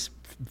these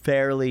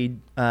fairly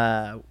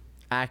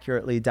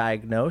accurately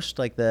diagnosed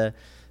like the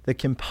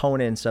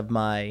components of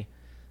my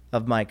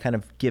kind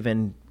of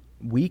given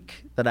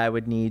week that I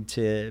would need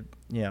to,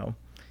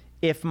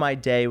 if my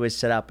day was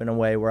set up in a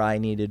way where I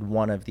needed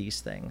one of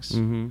these things,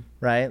 mm-hmm.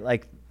 right?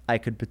 Like I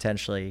could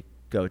potentially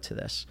go to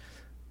this.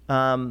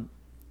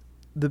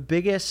 The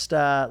biggest,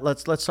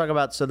 let's talk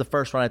about, so the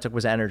first one I took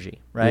was energy,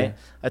 right? Yeah.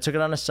 I took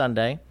it on a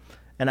Sunday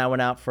and I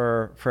went out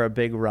for a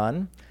big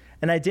run,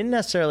 and I didn't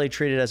necessarily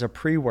treat it as a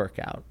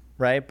pre-workout,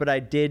 right? But I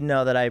did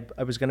know that I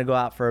was going to go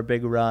out for a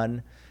big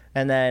run,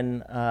 and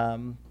then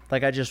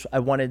I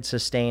wanted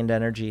sustained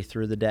energy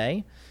through the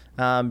day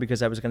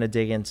because I was going to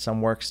dig into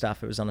some work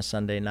stuff. It was on a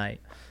Sunday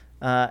night.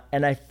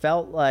 And I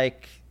felt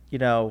like,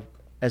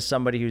 as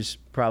somebody who's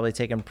probably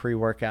taken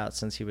pre-workout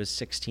since he was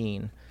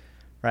 16,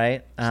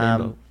 right?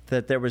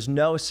 That there was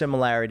no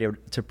similarity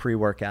to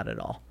pre-workout at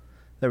all.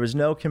 There was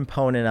no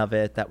component of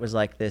it that was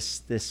like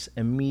this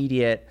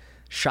immediate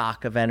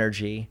shock of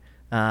energy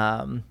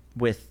that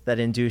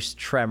induced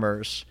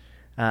tremors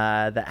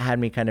that had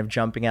me kind of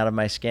jumping out of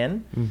my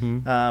skin.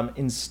 Mm-hmm.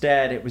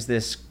 Instead, it was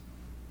this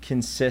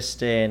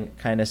consistent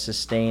kind of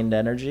sustained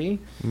energy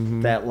mm-hmm.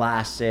 that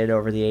lasted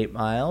over the 8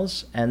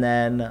 miles. And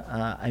then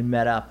I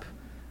met up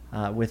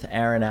with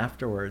Erin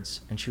afterwards,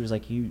 and she was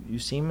like, you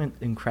seem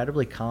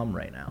incredibly calm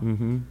right now.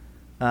 Mm-hmm.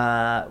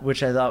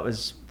 Which I thought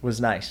was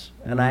nice,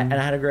 and mm-hmm. I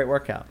had a great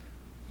workout,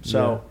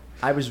 so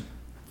yeah. I was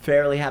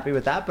fairly happy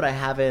with that. But I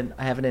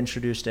haven't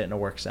introduced it in a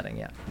work setting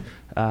yet.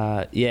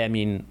 Yeah, I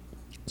mean,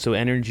 so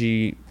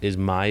energy is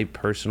my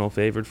personal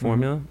favorite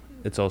formula.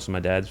 Mm-hmm. It's also my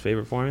dad's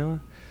favorite formula.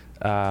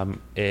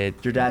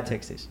 Your dad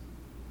takes these?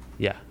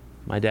 Yeah,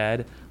 my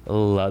dad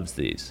loves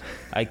these.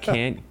 I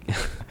can't.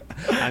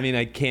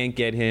 I can't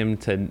get him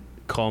to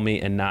call me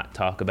and not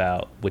talk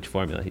about which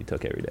formula he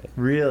took every day.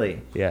 Really?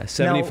 Yeah,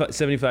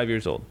 75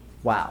 years old.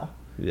 Wow.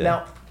 Yeah.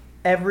 Now,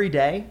 every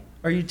day,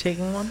 are you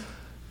taking one?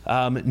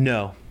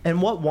 No.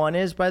 And what one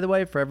is, by the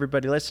way, for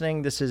everybody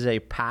listening, this is a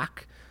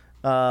pack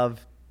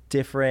of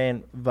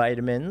different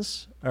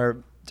vitamins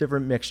or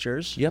different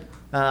mixtures. Yep.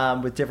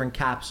 With different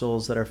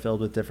capsules that are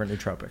filled with different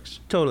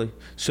nootropics. Totally.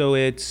 So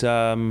it's,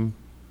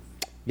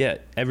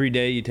 every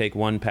day you take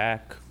 1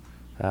 pack.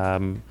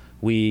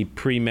 We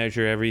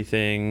pre-measure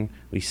everything,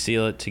 we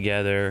seal it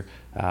together,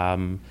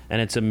 and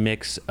it's a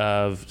mix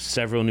of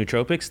several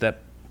nootropics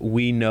that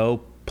we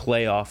know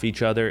play off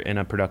each other in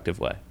a productive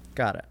way.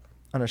 Got it.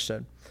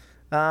 Understood.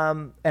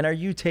 And are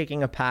you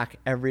taking a pack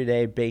every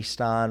day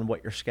based on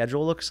what your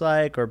schedule looks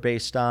like, or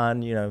based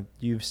on,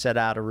 you've set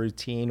out a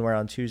routine where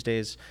on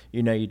Tuesdays,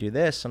 you do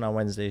this, and on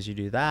Wednesdays you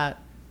do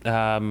that?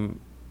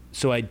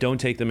 So I don't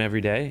take them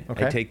every day.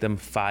 Okay. I take them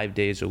 5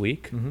 days a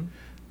week.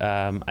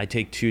 Mm-hmm. I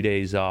take 2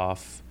 days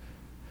off.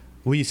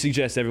 We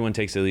suggest everyone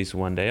takes at least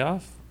 1 day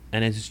off,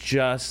 and it's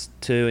just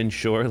to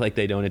ensure like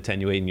they don't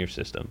attenuate in your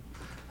system,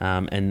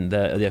 and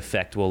the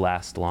effect will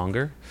last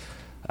longer.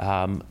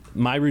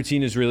 My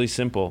routine is really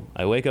simple.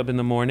 I wake up in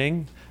the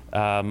morning,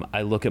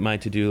 I look at my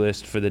to-do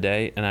list for the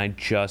day, and I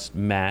just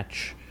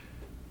match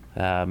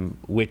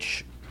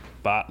which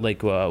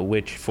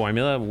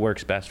formula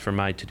works best for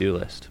my to-do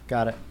list.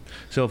 Got it.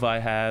 So if I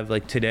have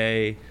like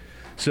today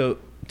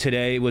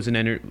was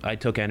I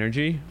took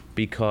energy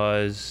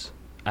because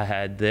I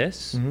had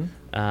this, and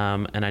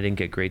I didn't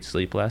get great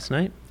sleep last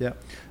night. Yeah.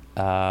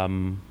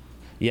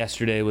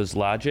 Yesterday was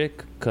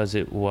logic because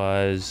it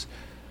was.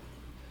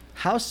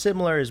 How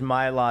similar is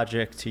my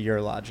logic to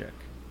your logic?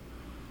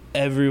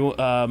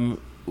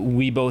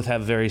 We both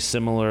have very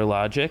similar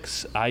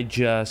logics. I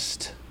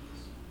just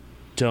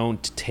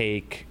don't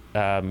take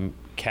a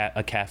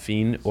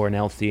caffeine or an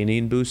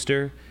L-theanine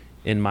booster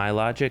in my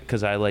logic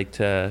because I like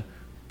to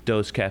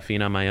dose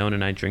caffeine on my own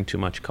and I drink too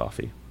much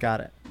coffee.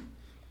 Got it.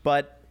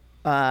 But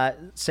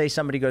say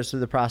somebody goes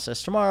through the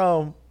process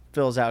tomorrow,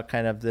 fills out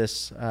kind of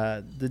this,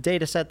 the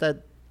data set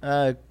that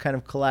kind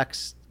of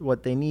collects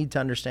what they need to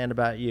understand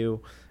about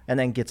you, and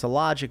then gets a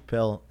logic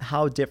pill.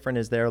 How different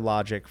is their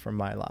logic from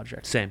my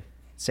logic? Same.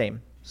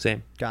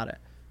 Got it.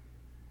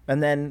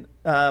 And then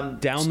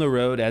down the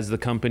road, as the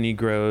company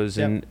grows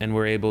and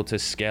we're able to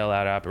scale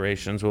out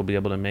operations, we'll be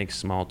able to make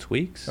small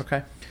tweaks.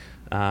 Okay.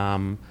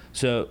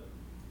 So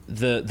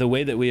the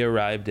way that we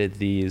arrived at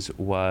these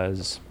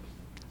was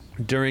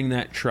during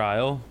that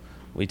trial,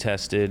 we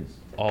tested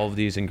all of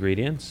these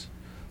ingredients.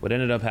 What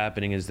ended up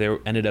happening is there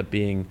ended up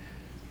being,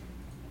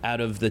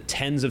 out of the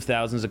tens of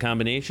thousands of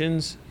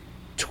combinations,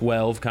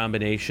 12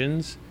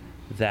 combinations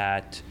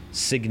that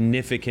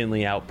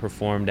significantly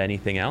outperformed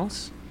anything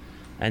else.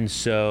 And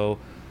so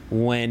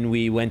when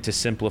we went to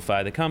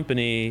simplify the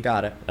company,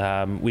 got it.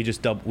 We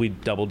just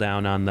doubled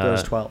down on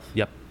those 12.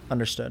 Yep.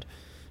 Understood.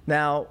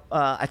 Now,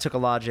 I took a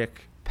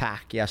logic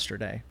pack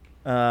yesterday.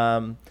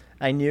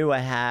 I knew I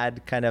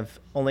had kind of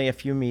only a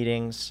few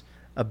meetings,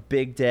 a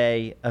big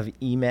day of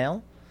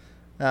email.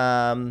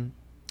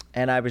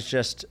 And I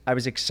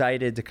was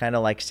excited to kind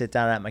of like sit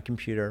down at my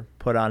computer,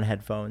 put on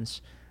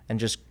headphones, and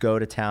just go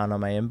to town on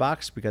my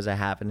inbox because I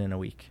haven't in a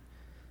week.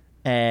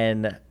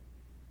 And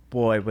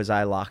boy, was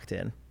I locked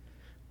in.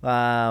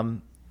 Wow.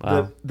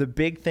 The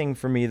big thing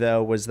for me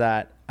though was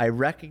that I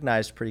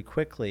recognized pretty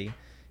quickly,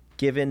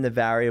 given the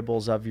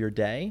variables of your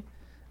day,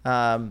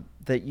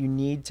 that you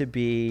need to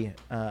be,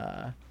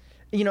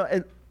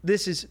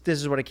 this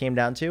is what it came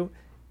down to.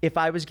 If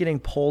I was getting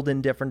pulled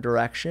in different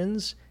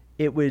directions,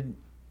 it would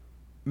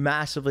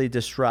massively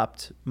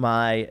disrupt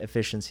my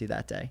efficiency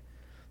that day.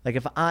 Like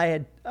if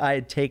I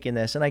had taken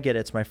this, and I get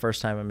it's my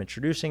first time I'm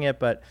introducing it,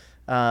 but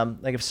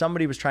like if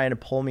somebody was trying to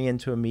pull me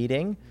into a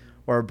meeting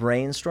or a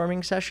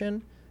brainstorming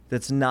session,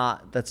 that's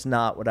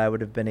not what I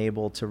would have been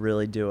able to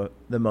really do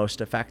the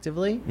most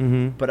effectively.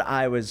 But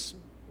I was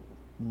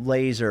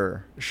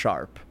laser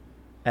sharp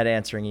at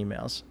answering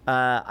emails.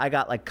 I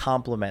got like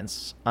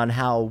compliments on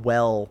how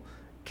well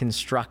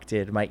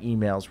constructed my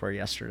emails were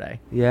yesterday.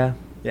 Yeah.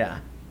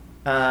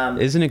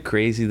 Isn't it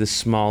crazy the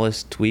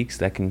smallest tweaks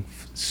that can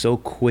so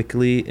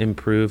quickly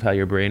improve how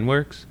your brain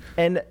works?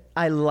 And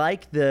I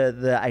like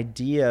the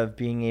idea of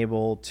being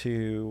able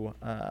to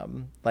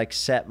like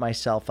set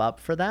myself up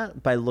for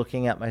that by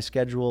looking at my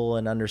schedule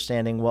and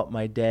understanding what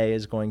my day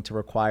is going to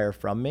require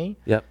from me.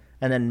 Yep.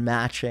 And then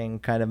matching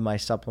kind of my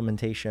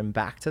supplementation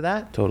back to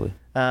that. Totally.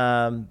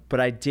 But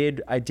I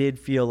did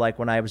feel like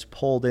when I was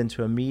pulled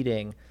into a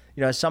meeting,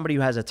 as somebody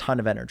who has a ton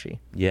of energy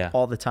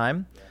all the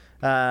time,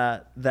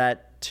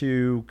 that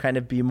to kind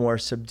of be more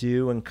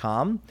subdued and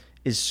calm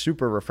is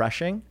super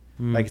refreshing.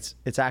 Like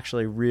it's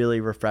actually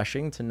really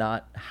refreshing to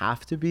not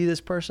have to be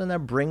this person that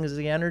brings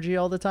the energy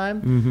all the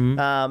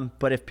time.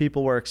 But if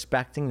people were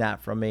expecting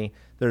that from me,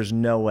 there's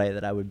no way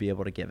that I would be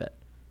able to give it.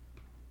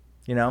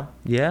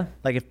 Yeah.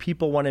 Like if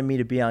people wanted me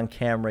to be on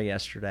camera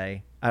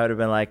yesterday, I would have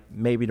been like,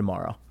 maybe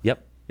tomorrow.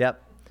 Yep. Yeah,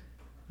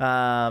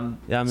 I'm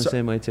the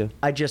same way too.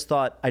 I just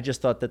thought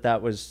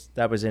that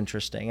was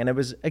interesting. And it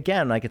was,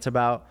 again, like it's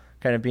about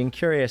kind of being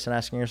curious and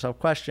asking yourself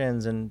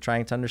questions and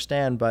trying to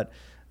understand. But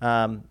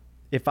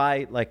if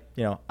I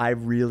I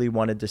really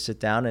wanted to sit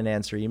down and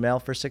answer email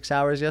for 6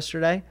 hours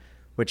yesterday,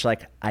 which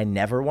like I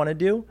never want to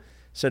do.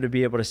 So to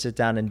be able to sit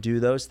down and do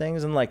those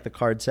things, and like the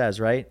card says,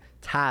 right?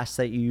 Tasks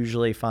that you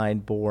usually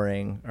find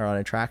boring or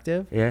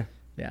unattractive. Yeah.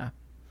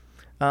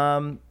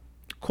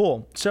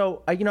 Cool.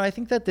 So, I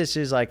think that this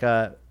is like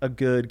a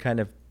good kind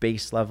of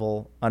base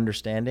level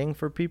understanding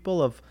for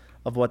people of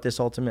what this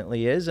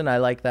ultimately is. And I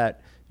like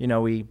that,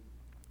 we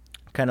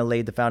kind of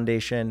laid the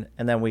foundation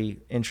and then we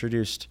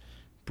introduced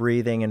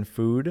breathing and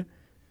food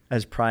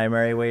as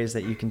primary ways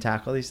that you can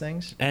tackle these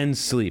things. And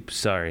sleep,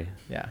 sorry.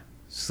 Yeah.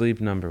 Sleep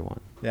number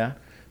one. Yeah.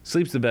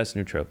 Sleep's the best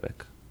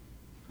nootropic.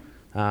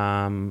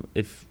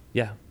 If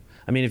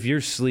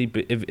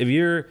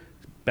you're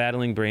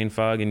battling brain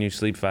fog and you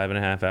sleep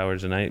 5.5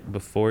 hours a night,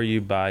 before you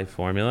buy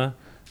formula,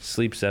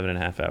 sleep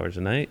 7.5 hours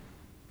a night.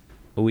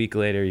 A week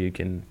later, you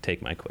can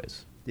take my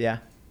quiz. Yeah.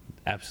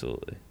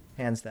 Absolutely.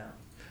 Hands down.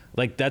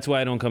 Like, that's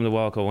why I don't come to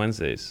Wallaco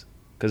Wednesdays,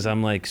 because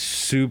I'm like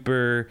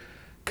super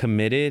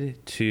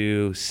committed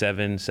to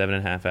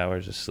 7.5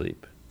 hours of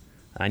sleep.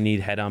 I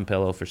need head on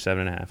pillow for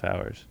 7.5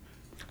 hours.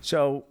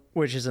 So,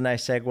 which is a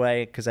nice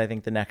segue, because I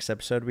think the next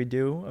episode we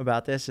do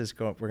about this is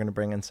we're going to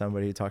bring in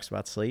somebody who talks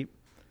about sleep.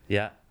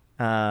 Yeah.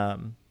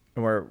 And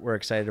we're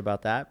excited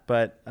about that.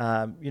 But,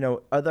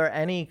 are there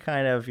any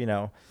kind of,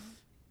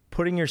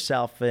 putting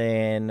yourself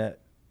in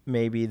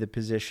maybe the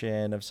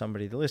position of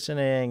somebody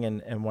listening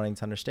and wanting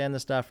to understand the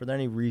stuff, are there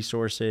any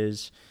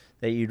resources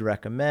that you'd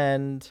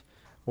recommend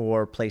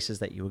or places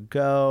that you would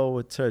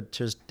go to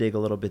just dig a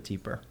little bit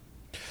deeper?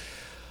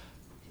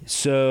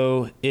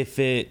 So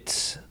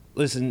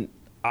listen,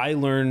 I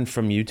learn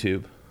from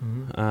YouTube.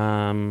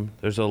 Mm-hmm.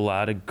 There's a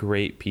lot of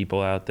great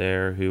people out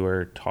there who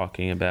are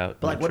talking about.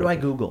 But what do I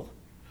Google?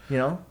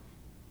 It's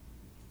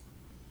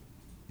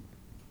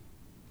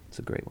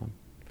a great one.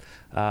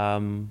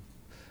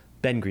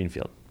 Ben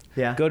Greenfield.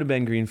 Yeah. Go to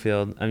Ben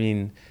Greenfield. I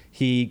mean,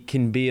 he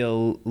can be a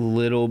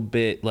little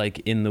bit like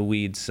in the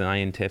weeds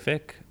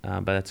scientific,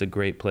 but that's a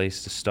great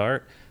place to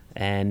start.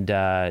 And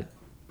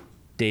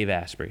Dave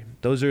Asprey.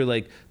 Those were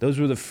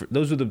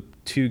the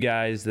two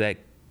guys that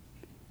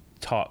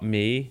taught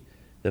me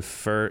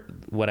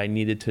what I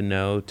needed to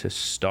know to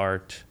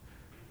start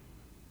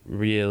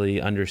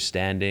really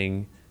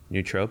understanding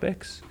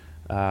nootropics.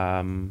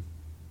 And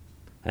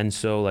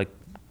so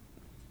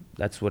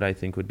that's what I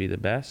think would be the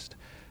best.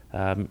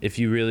 If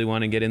you really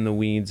want to get in the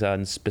weeds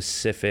on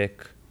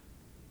specific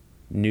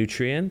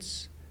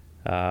nutrients,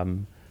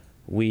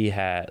 we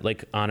have,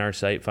 on our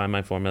site,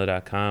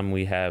 findmyformula.com,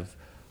 we have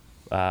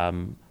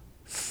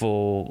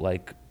full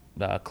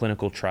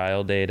clinical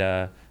trial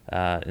data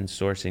and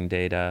sourcing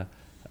data.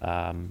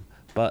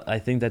 But I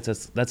think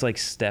that's like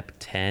step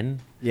 10.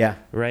 Yeah.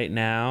 Right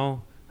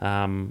now,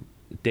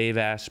 Dave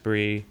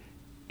Asprey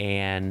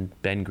and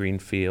Ben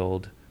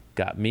Greenfield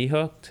got me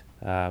hooked.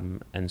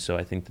 And so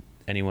I think that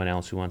anyone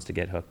else who wants to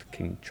get hooked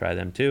can try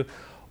them too.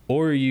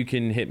 Or you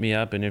can hit me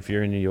up, and if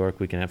you're in New York,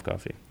 we can have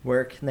coffee.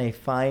 Where can they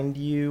find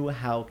you?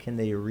 How can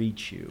they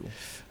reach you?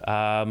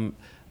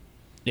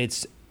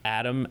 It's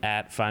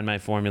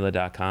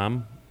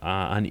adam@findmyformula.com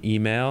on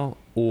email,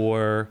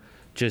 or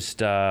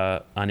just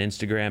on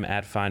Instagram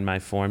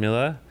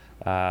 @findmyformula.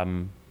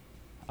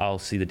 I'll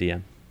see the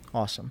DM.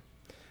 Awesome.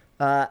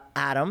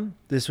 Adam,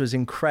 this was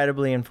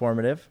incredibly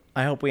informative.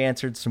 I hope we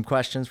answered some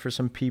questions for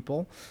some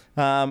people.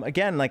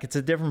 Again, it's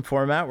a different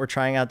format. We're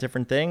trying out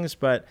different things,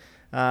 but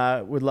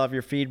would love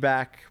your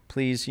feedback.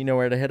 Please, you know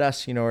where to hit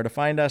us. You know where to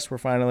find us. We're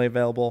finally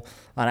available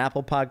on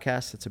Apple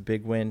Podcasts. It's a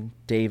big win.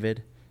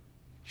 David.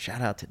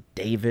 Shout out to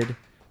David,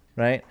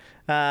 right?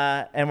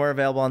 And we're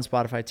available on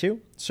Spotify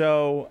too.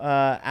 So,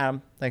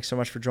 Adam, thanks so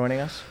much for joining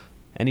us.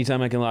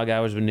 Anytime I can log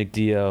hours with Nick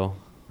Dio,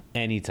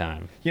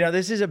 anytime.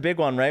 This is a big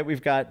one, right?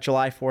 We've got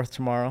July 4th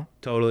tomorrow.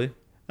 Totally.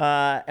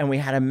 And we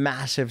had a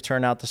massive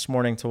turnout this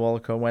morning to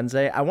Wolico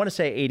Wednesday. I want to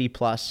say 80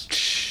 plus.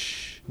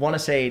 Want to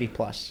say 80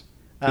 plus.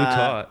 Who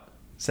taught?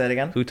 Say it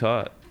again. Who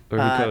taught? Or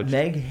who coached?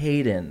 Meg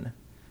Hayden.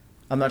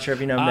 I'm not sure if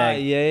you know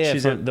Meg. Yeah.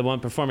 She's the one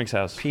Performance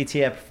House. PT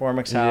at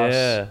Performance House.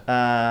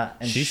 Yeah.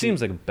 And she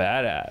seems like a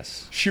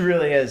badass. She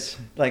really is.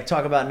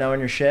 Talk about knowing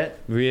your shit.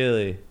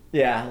 Really?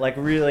 Yeah,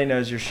 really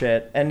knows your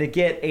shit. And to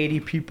get 80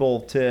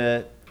 people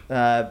to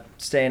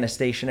stay in a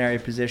stationary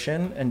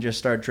position and just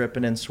start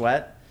dripping in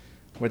sweat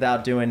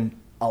without doing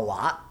a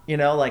lot,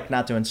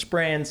 not doing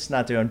sprints,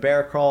 not doing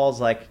bear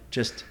crawls,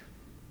 just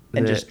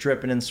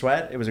dripping in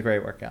sweat. It was a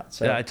great workout.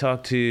 So yeah, I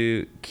talked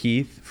to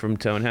Keith from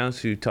Tone House,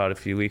 who taught a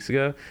few weeks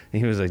ago,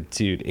 and he was like,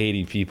 dude,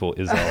 80 people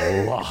is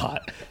a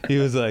lot. He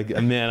was like,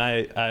 man,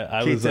 I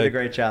Keith was did a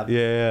great job.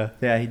 Yeah,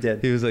 he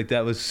did. He was like,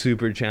 that was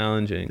super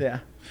challenging. Yeah.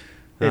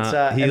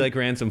 He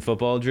ran some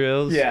football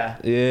drills. Yeah.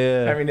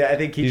 Yeah. I mean, I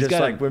think he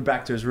went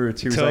back to his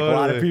roots. He was like, a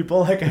lot of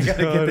people, I gotta get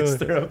this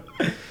through.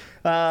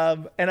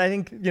 And I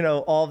think,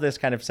 all of this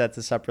kind of sets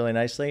us up really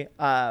nicely.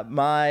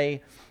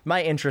 My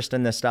interest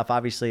in this stuff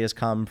obviously has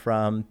come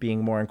from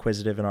being more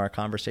inquisitive in our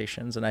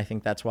conversations. And I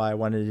think that's why I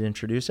wanted to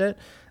introduce it.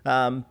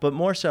 But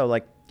more so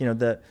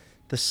the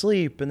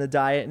sleep and the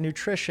diet and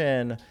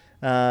nutrition,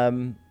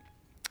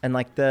 and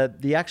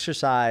the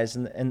exercise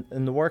and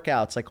the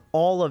workouts,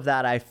 all of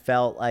that I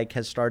felt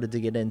has started to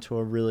get into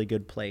a really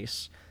good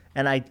place.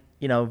 And I,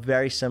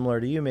 very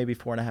similar to you, maybe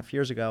 4.5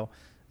 years ago,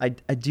 I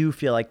do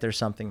feel like there's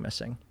something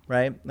missing,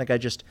 right?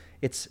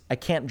 I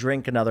can't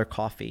drink another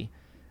coffee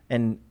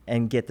and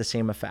get the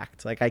same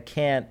effect. I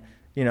can't,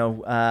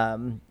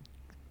 kind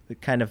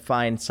of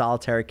find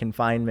solitary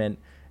confinement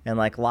and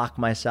lock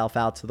myself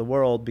out to the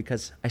world,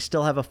 because I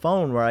still have a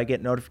phone where I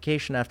get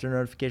notification after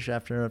notification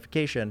after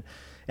notification,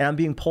 and I'm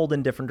being pulled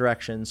in different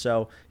directions.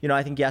 So,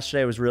 I think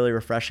yesterday was really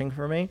refreshing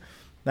for me.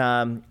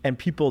 And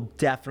people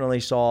definitely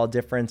saw a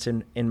difference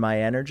in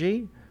my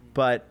energy.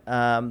 But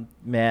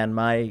man,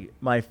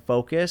 my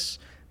focus,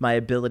 my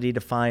ability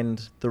to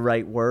find the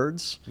right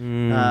words,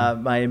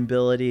 my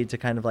ability to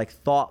kind of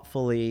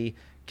thoughtfully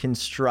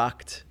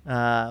construct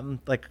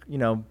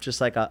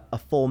just a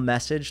full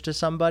message to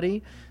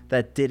somebody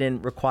that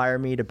didn't require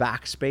me to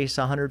backspace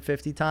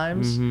 150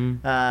 times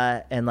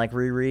and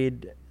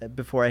reread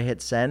before I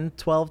hit send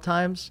 12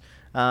 times.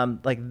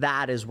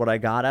 That is what I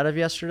got out of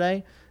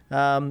yesterday.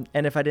 And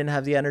if I didn't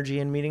have the energy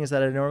in meetings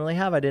that I normally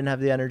have, I didn't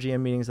have the energy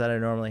in meetings that I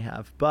normally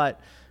have. But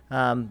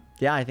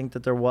yeah, I think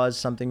that there was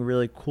something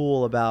really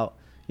cool about,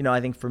 I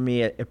think for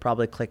me, it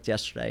probably clicked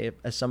yesterday.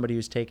 As somebody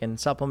who's taken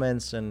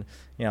supplements and,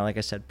 like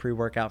I said,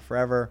 pre-workout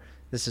forever,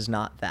 this is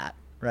not that,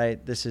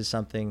 right? This is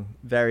something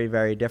very,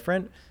 very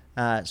different.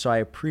 So I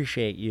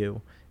appreciate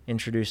you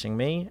introducing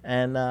me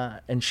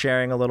and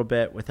sharing a little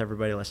bit with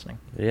everybody listening.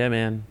 Yeah,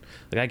 man.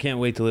 Like, I can't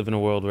wait to live in a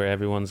world where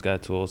everyone's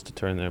got tools to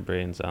turn their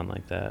brains on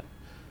like that.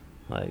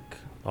 Like,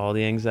 all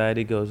the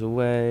anxiety goes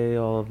away,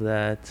 all of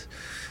that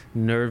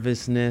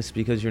nervousness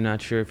because you're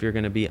not sure if you're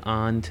going to be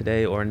on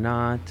today or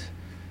not.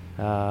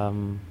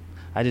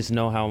 I just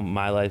know how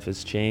my life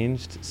has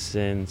changed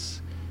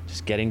since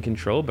just getting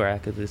control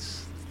back of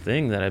this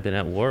thing that I've been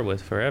at war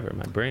with forever,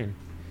 my brain.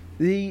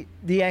 The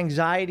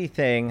anxiety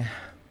thing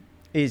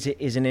is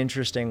an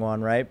interesting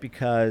one, right?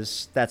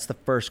 Because that's the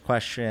first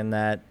question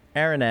that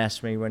Erin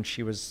asked me when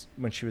she was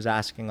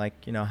asking,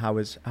 like, how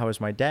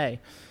was my day?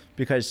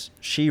 Because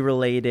she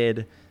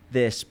related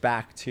this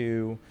back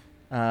to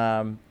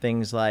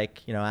things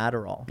like,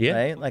 Adderall,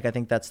 right? Like, I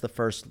think that's the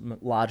first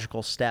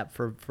logical step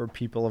for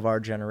people of our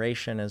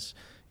generation is,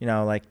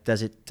 like,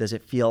 does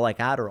it feel like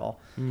Adderall?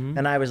 Mm-hmm.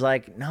 And I was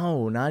like,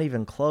 no, not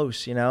even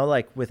close.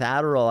 Like with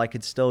Adderall, I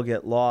could still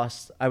get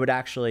lost. I would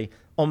actually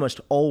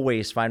almost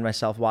always find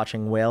myself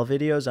watching whale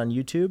videos on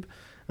YouTube,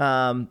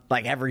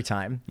 like every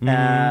time.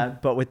 Mm-hmm.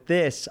 But with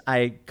this,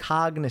 I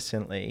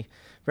cognizantly,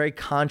 very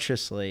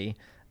consciously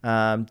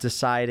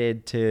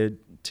decided to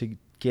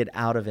get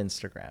out of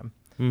Instagram.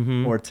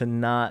 Mm-hmm. Or to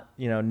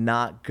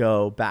not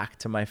go back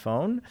to my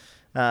phone.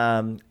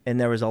 And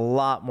there was a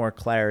lot more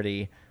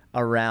clarity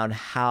around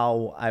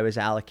how I was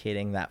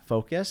allocating that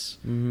focus,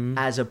 mm-hmm.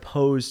 as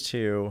opposed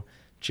to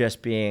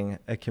just being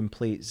a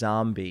complete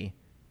zombie,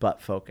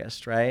 but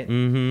focused, right?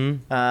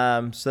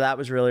 Mm-hmm. So that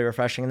was really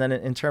refreshing. And then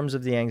in terms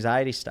of the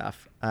anxiety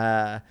stuff,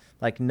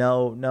 like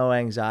no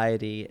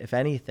anxiety. If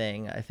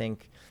anything, I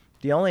think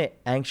the only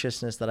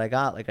anxiousness that I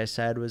got, like I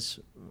said, was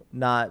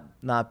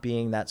not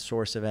being that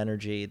source of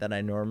energy that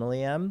I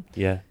normally am.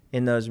 Yeah.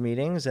 In those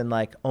meetings, and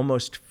like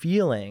almost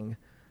feeling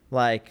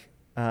like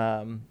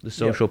the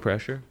social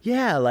pressure.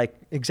 Yeah, like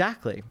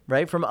exactly,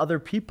 right? From other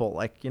people,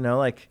 like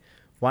like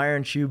why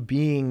aren't you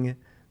being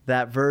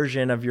that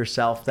version of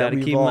yourself that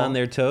gotta keep them on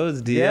their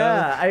toes, Dio.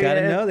 Yeah,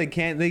 gotta know they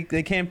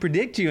can't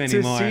predict you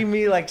anymore. To see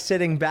me like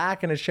sitting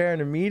back in a chair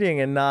in a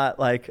meeting and not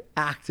like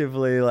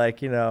actively like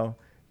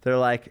they're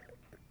like,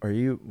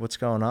 what's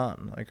going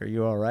on? Like, are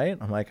you all right?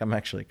 I'm like,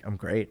 I'm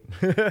great.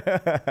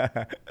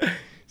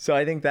 So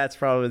I think that's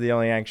probably the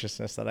only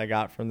anxiousness that I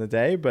got from the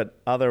day. But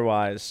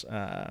otherwise,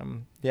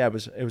 yeah, it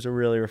was a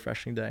really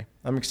refreshing day.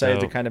 I'm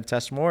excited to kind of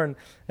test more, and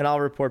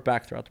I'll report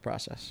back throughout the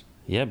process.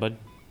 Yeah, bud.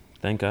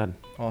 Thank God.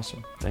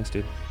 Awesome. Thanks,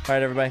 dude. All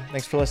right, everybody.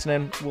 Thanks for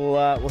listening.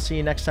 We'll see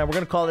you next time. We're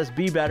going to call this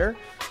Be Better.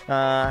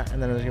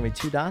 And then there's going to be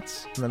 2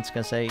 dots. And then it's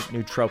going to say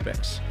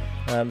Nootropics.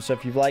 So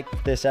if you've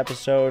liked this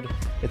episode,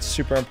 it's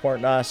super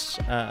important to us.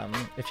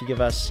 If you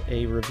give us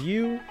a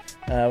review,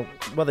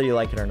 whether you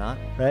like it or not,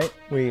 right?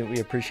 We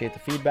appreciate the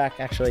feedback.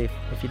 Actually,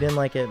 if you didn't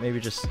like it, maybe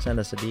just send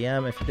us a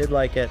DM. If you did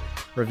like it,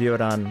 review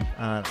it on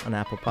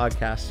Apple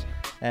Podcasts.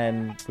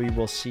 And we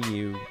will see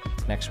you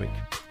next week.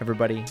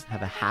 Everybody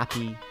have a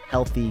happy,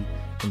 healthy,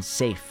 and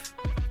safe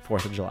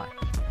 4th of July.